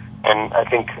there, and I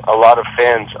think a lot of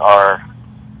fans are,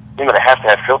 they have to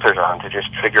have filters on to just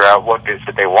figure out what it is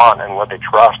that they want and what they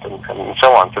trust and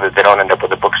so on, so that they don't end up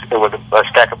with a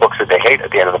stack of books that they hate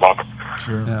at the end of the month.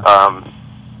 Sure. Yeah.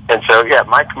 And so,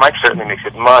 Mike certainly makes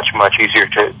it much, much easier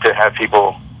to have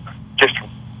people just,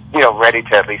 ready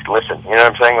to at least listen. You know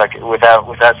what I'm saying? Like,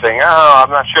 without saying, I'm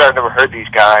not sure, I've never heard these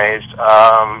guys.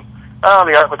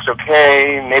 The art looks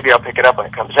okay, maybe I'll pick it up when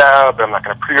it comes out, but I'm not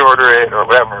going to pre-order it or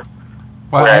whatever.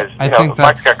 Well, whereas, I think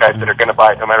Mike's got guys that are going to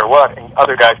buy it no matter what, and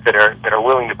other guys that are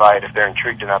willing to buy it if they're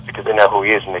intrigued enough because they know who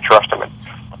he is and they trust him. And,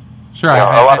 sure.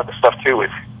 A lot of stuff too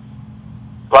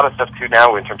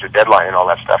now in terms of deadline and all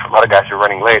that stuff. A lot of guys are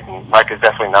running late, and Mike is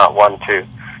definitely not one to.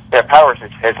 Powers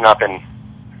has not been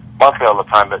monthly all the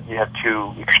time, but you have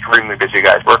two extremely busy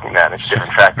guys working that, and it's a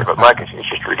different factor. But Mike is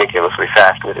just ridiculously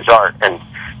fast with his art and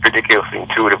ridiculously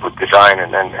intuitive with design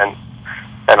and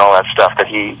all that stuff that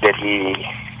he.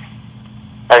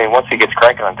 I mean, once he gets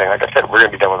cranking on things, like I said, we're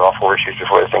going to be done with all 4 issues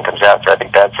before this thing comes out. So I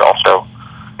think that's also,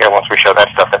 once we show that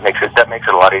stuff, that makes it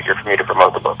a lot easier for me to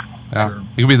promote the book. Yeah, sure.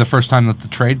 It could be the first time that the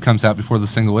trade comes out before the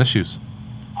single issues.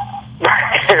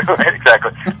 Right,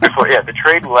 exactly. The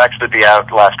trade will actually be out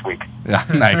last week. Yeah,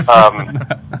 nice.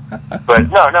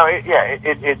 But no,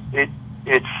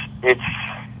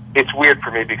 it's weird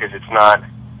for me because it's not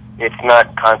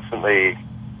constantly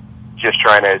just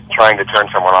trying to turn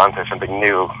someone on to something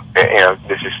new.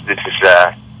 This is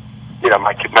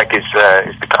Mike is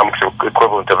the comics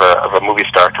equivalent of a movie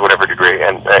star to whatever degree,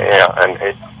 and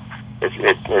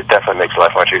it definitely makes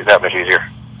life that much easier.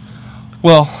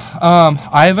 Well,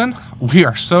 Ivan, we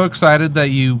are so excited that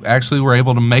you actually were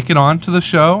able to make it on to the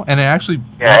show, and it actually.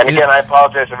 Yeah, and again, I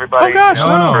apologize, everybody. Oh gosh,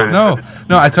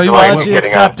 no! I tell you what, you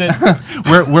accept it.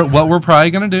 What we're probably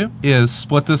going to do is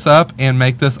split this up and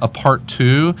make this a part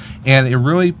 2, and it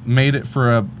really made it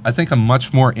for I think a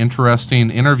much more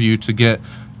interesting interview to get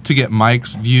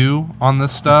Mike's view on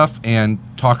this stuff and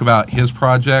talk about his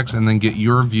projects and then get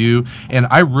your view. And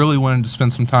I really wanted to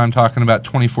spend some time talking about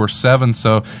 24/7,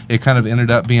 so it kind of ended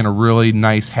up being a really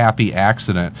nice, happy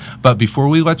accident. But before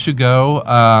we let you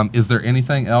go, is there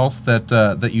anything else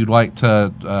that you'd like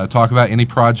to talk about? Any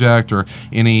project or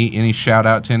any shout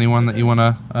out to anyone that you want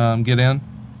to get in?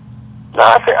 No,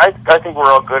 I think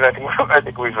we're all good. I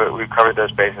think we've covered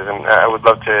those bases, and I would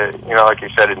love to, like you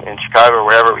said, in Chicago or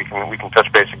wherever we can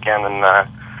touch base again, and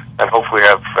hopefully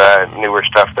have newer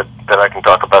stuff that I can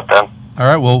talk about then. All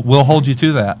right, well, we'll hold you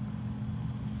to that.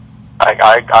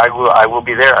 I will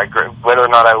be there. Whether or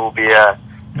not I will be,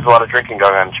 there's a lot of drinking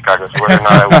going on in Chicago, so whether or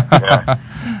not I will be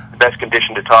the best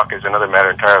condition to talk is another matter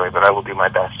entirely. But I will do my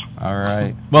best. All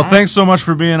right. Well, thanks so much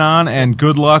for being on, and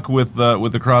good luck with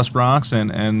the Cross Bronx and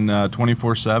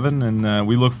 24/7, and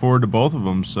we look forward to both of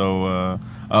them. So,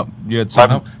 you had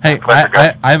something. Hey,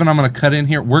 Ivan, I'm going to cut in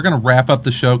here. We're going to wrap up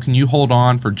the show. Can you hold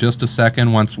on for just a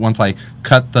second once I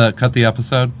cut the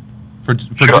episode?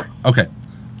 Sure. Okay.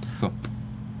 So.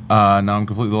 Now I'm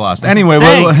completely lost. Anyway,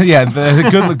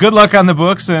 good luck on the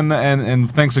books, and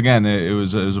thanks again. It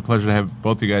was a pleasure to have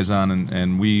both you guys on,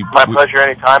 and we. My pleasure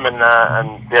anytime, and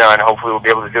and hopefully we'll be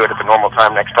able to do it at the normal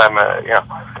time next time.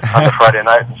 On the Friday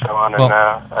night and so on,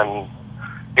 and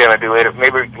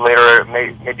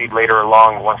maybe later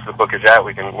along once the book is out,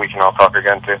 we can all talk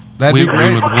again too. We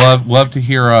would love to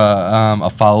hear a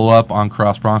follow up on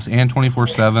Cross Bronx and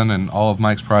 24/7 and all of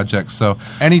Mike's projects. So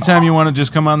anytime you want to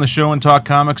just come on the show and talk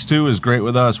comics too is great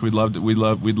with us. We'd love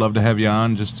to have you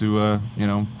on just to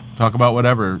talk about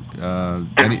whatever.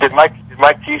 Did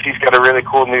Mike tease he's got a really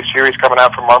cool new series coming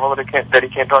out from Marvel that he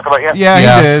can't talk about yet? Yeah, he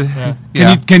did.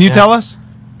 Yeah. Can you tell us?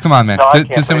 Come on, man. No,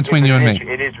 Just in between you and me.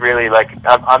 It is really like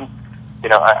I'm I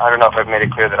don't know if I've made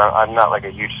it clear that I'm not like a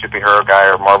huge superhero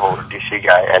guy or Marvel or DC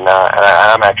guy, and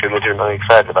I'm actually legitimately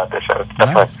excited about this. So it's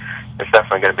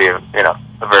definitely going to be a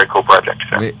very cool project.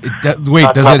 So. Does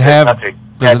it have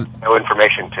no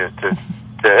information to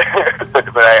but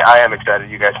I am excited.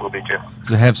 You guys will be too.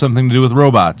 Does it have something to do with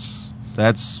robots?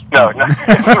 That's nothing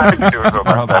to do with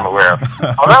robots I'm aware of.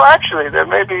 Although actually there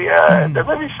may be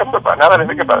some robot. Now that I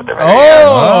think about it, there may be,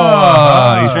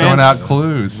 he's throwing out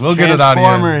clues. We'll get it out of you.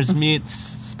 Transformers meets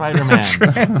Spider-Man.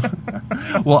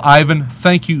 Well, Ivan,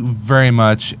 thank you very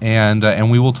much, and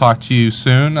we will talk to you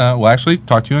soon. We'll actually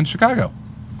talk to you in Chicago.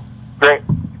 Great.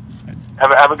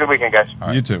 Have a good weekend, guys.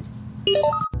 Right. You too.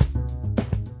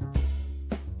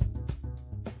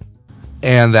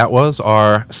 And that was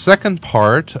our second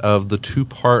part of the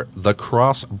two-part The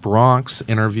Cross Bronx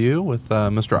interview with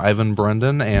Mr. Ivan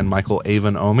Brendan and Michael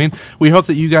Avon Oming. We hope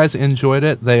that you guys enjoyed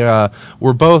it. They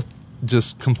were both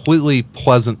just completely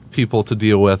pleasant people to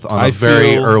deal with on a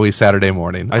very early Saturday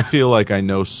morning. I feel like I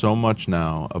know so much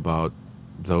now about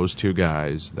those two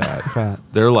guys that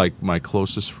they're like my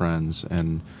closest friends,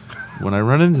 and when I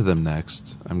run into them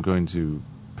next, I'm going to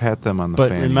pat them on the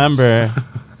fannies. But remember...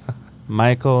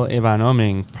 Michael Avon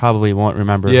Oming probably won't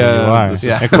remember who you are,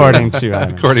 according to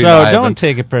Ivan. Don't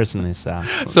take it personally, Sal.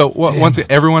 So once again,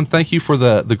 everyone, thank you for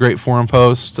the great forum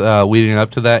post leading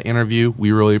up to that interview.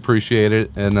 We really appreciate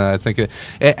it, and I think it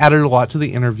added a lot to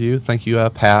the interview. Thank you,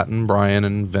 Pat and Brian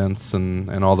and Vince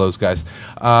and all those guys.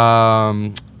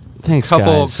 Thanks,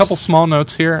 guys. Couple small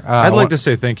notes here. I'd like to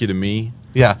say thank you to me.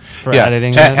 Yeah, for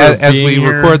editing. As we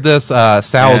record this,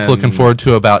 Sal is looking forward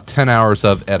to about 10 hours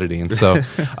of editing. So,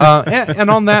 and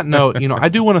on that note, I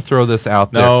do want to throw this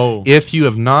out there. No. If you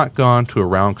have not gone to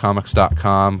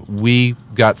AroundComics.com, we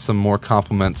got some more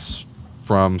compliments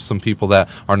from some people that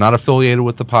are not affiliated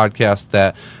with the podcast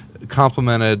that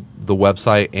complimented the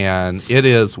website, and it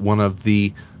is one of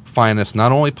the finest,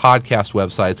 not only podcast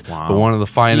websites, but one of the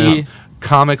finest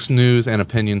comics, news, and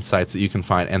opinion sites that you can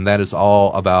find, and that is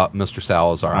all about Mr.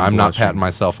 Salazar. I'm not patting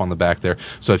myself on the back there.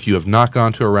 So if you have not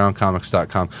gone to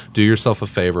AroundComics.com, do yourself a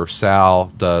favor.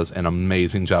 Sal does an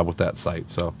amazing job with that site.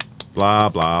 So blah,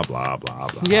 blah, blah, blah,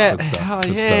 blah. Yeah, hell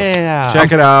yeah.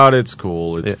 Check it out. It's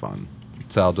cool. It's fun.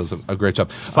 Sal does a great job.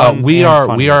 We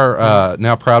are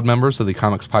now proud members of the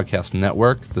Comics Podcast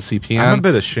Network, the CPN. I'm a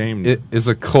bit ashamed. It is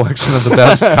a collection of the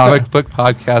best comic book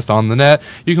podcasts on the net.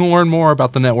 You can learn more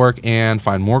about the network and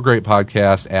find more great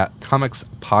podcasts at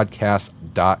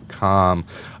comicspodcast.com.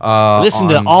 Listen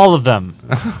to all of them.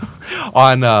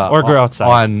 Or go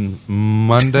outside. On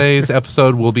Monday's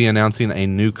episode, we'll be announcing a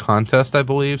new contest, I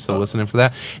believe, so listen in for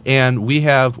that. And we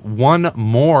have one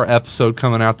more episode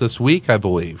coming out this week, I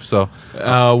believe. So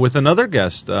with another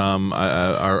guest,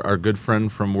 our good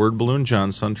friend from Word Balloon,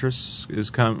 John Suntress, was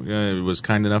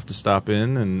kind enough to stop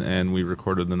in, and we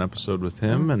recorded an episode with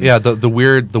him. And the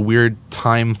weird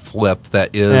time flip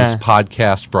that is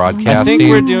podcast broadcasting. I think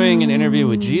we're doing an interview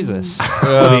with Jesus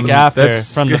the week after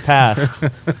from the past.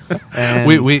 And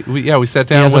we sat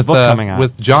down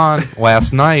with John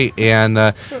last night,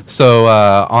 and so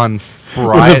on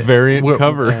Friday, with a variant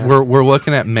cover. We're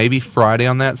looking at maybe Friday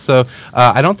on that. So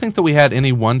I don't think that we had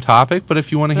any one topic, but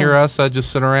if you want to hear us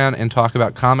just sit around and talk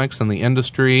about comics and the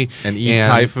industry and eat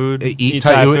Thai food,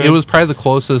 it was probably the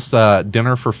closest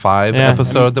dinner for five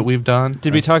episode that we've done.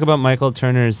 Did we talk about Michael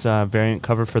Turner's variant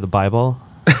cover for the Bible?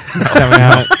 Coming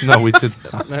out? No, we did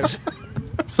not.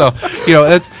 So,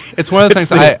 it's one of the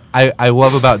things I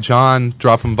love about John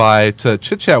dropping by to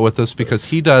chit-chat with us, because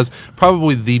he does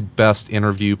probably the best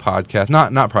interview podcast.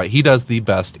 Not probably. He does the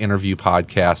best interview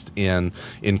podcast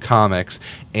in comics,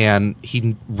 and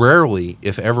he rarely,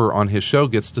 if ever, on his show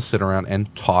gets to sit around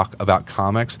and talk about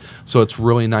comics. So it's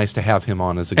really nice to have him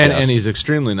on as a guest. And he's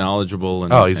extremely knowledgeable.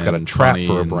 He's got a trap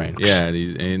for a brain. Yeah,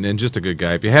 and just a good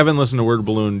guy. If you haven't listened to Word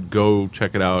Balloon, go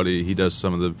check it out. He does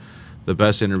some of the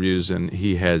best interviews, and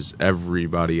he has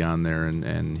everybody on there,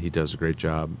 and he does a great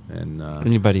job. And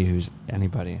anybody.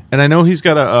 And I know he's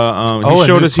got he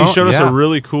showed us a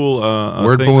really cool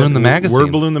Word Balloon the magazine.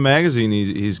 Word Balloon the magazine.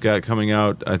 He's got coming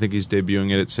out. I think he's debuting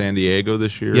it at San Diego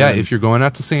this year. Yeah, if you're going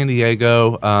out to San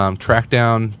Diego, track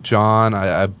down John.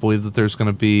 I believe that there's going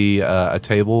to be a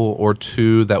table or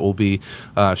two that will be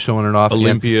showing it off.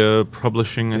 Olympia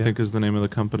Publishing, I think, is the name of the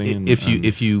company.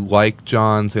 If you like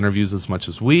John's interviews as much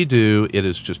as we do, it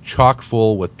is just chock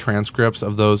full with transcripts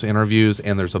of those interviews,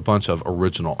 and there's a bunch of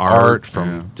original art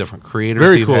from different creators.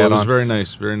 Very cool. It was very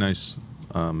nice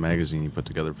magazine you put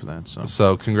together for that.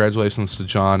 So congratulations to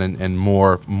John, and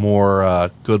more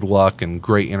good luck and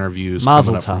great interviews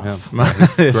Mazel coming up tov. from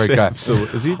him. Great guy.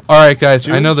 Absolutely. Is he? All right, guys.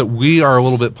 I know that we are a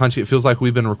little bit punchy. It feels like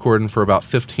we've been recording for about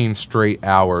 15 straight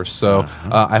hours. So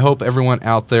I hope everyone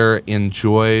out there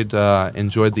enjoyed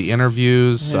the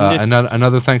interviews.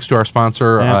 Another thanks to our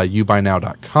sponsor,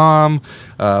 YouBuyNow.com.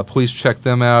 Please check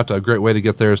them out. A great way to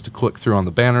get there is to click through on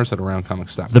the banners at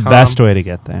AroundComics.com. The best way to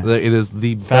get there. It is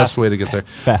the best way to get there.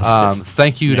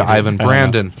 Thank you to Ivan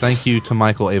Brandon. Thank you to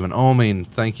Michael Avon Oming.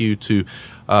 Thank you to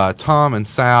Tom and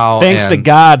Sal. Thanks to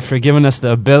God for giving us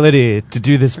the ability to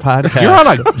do this podcast.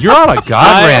 You're on a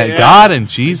God rant. God and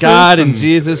Jesus. God and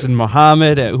Jesus and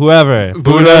Muhammad and whoever.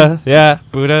 Buddha. Yeah,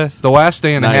 Buddha. The last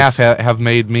day and a half have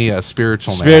made me a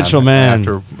spiritual man.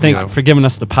 Thank you for giving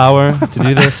us the power to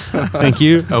do this. Thank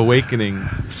you. Awakening.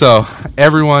 So,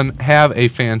 everyone, have a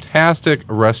fantastic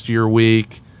rest of your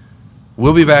week.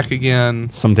 We'll be back again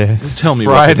someday. Tell me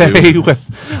Friday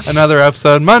with another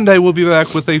episode. Monday we'll be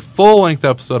back with a full-length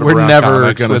episode. We're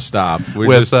never going to stop.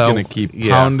 We're just going to keep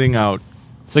pounding out.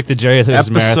 It's like the Jerry Lewis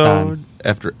marathon.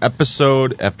 After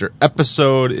episode after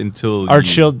episode until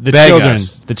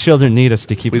the children need us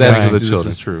to keep going. That's the children.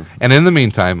 This is true. And in the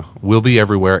meantime, we'll be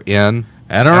everywhere in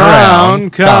and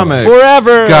around comics.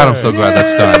 Forever. God, I'm so glad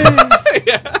that's done.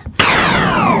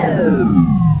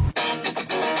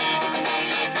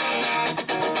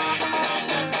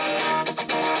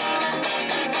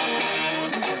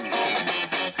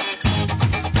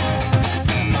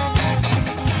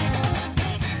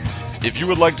 If you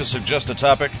would like to suggest a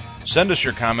topic, send us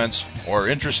your comments, or are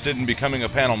interested in becoming a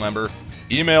panel member,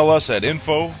 email us at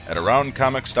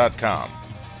info@aroundcomics.com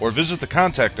or visit the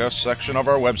Contact Us section of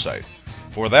our website.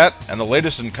 For that and the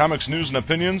latest in comics news and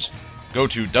opinions, go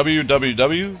to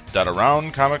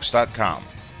www.aroundcomics.com.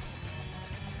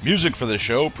 Music for this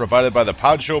show provided by the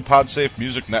Podshow Podsafe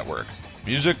Music Network,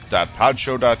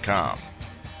 music.podshow.com.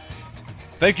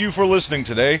 Thank you for listening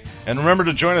today, and remember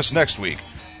to join us next week,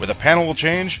 where the panel will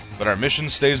change, but our mission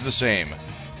stays the same,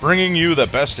 bringing you the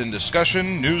best in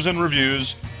discussion, news, and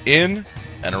reviews in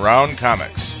and around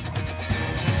comics.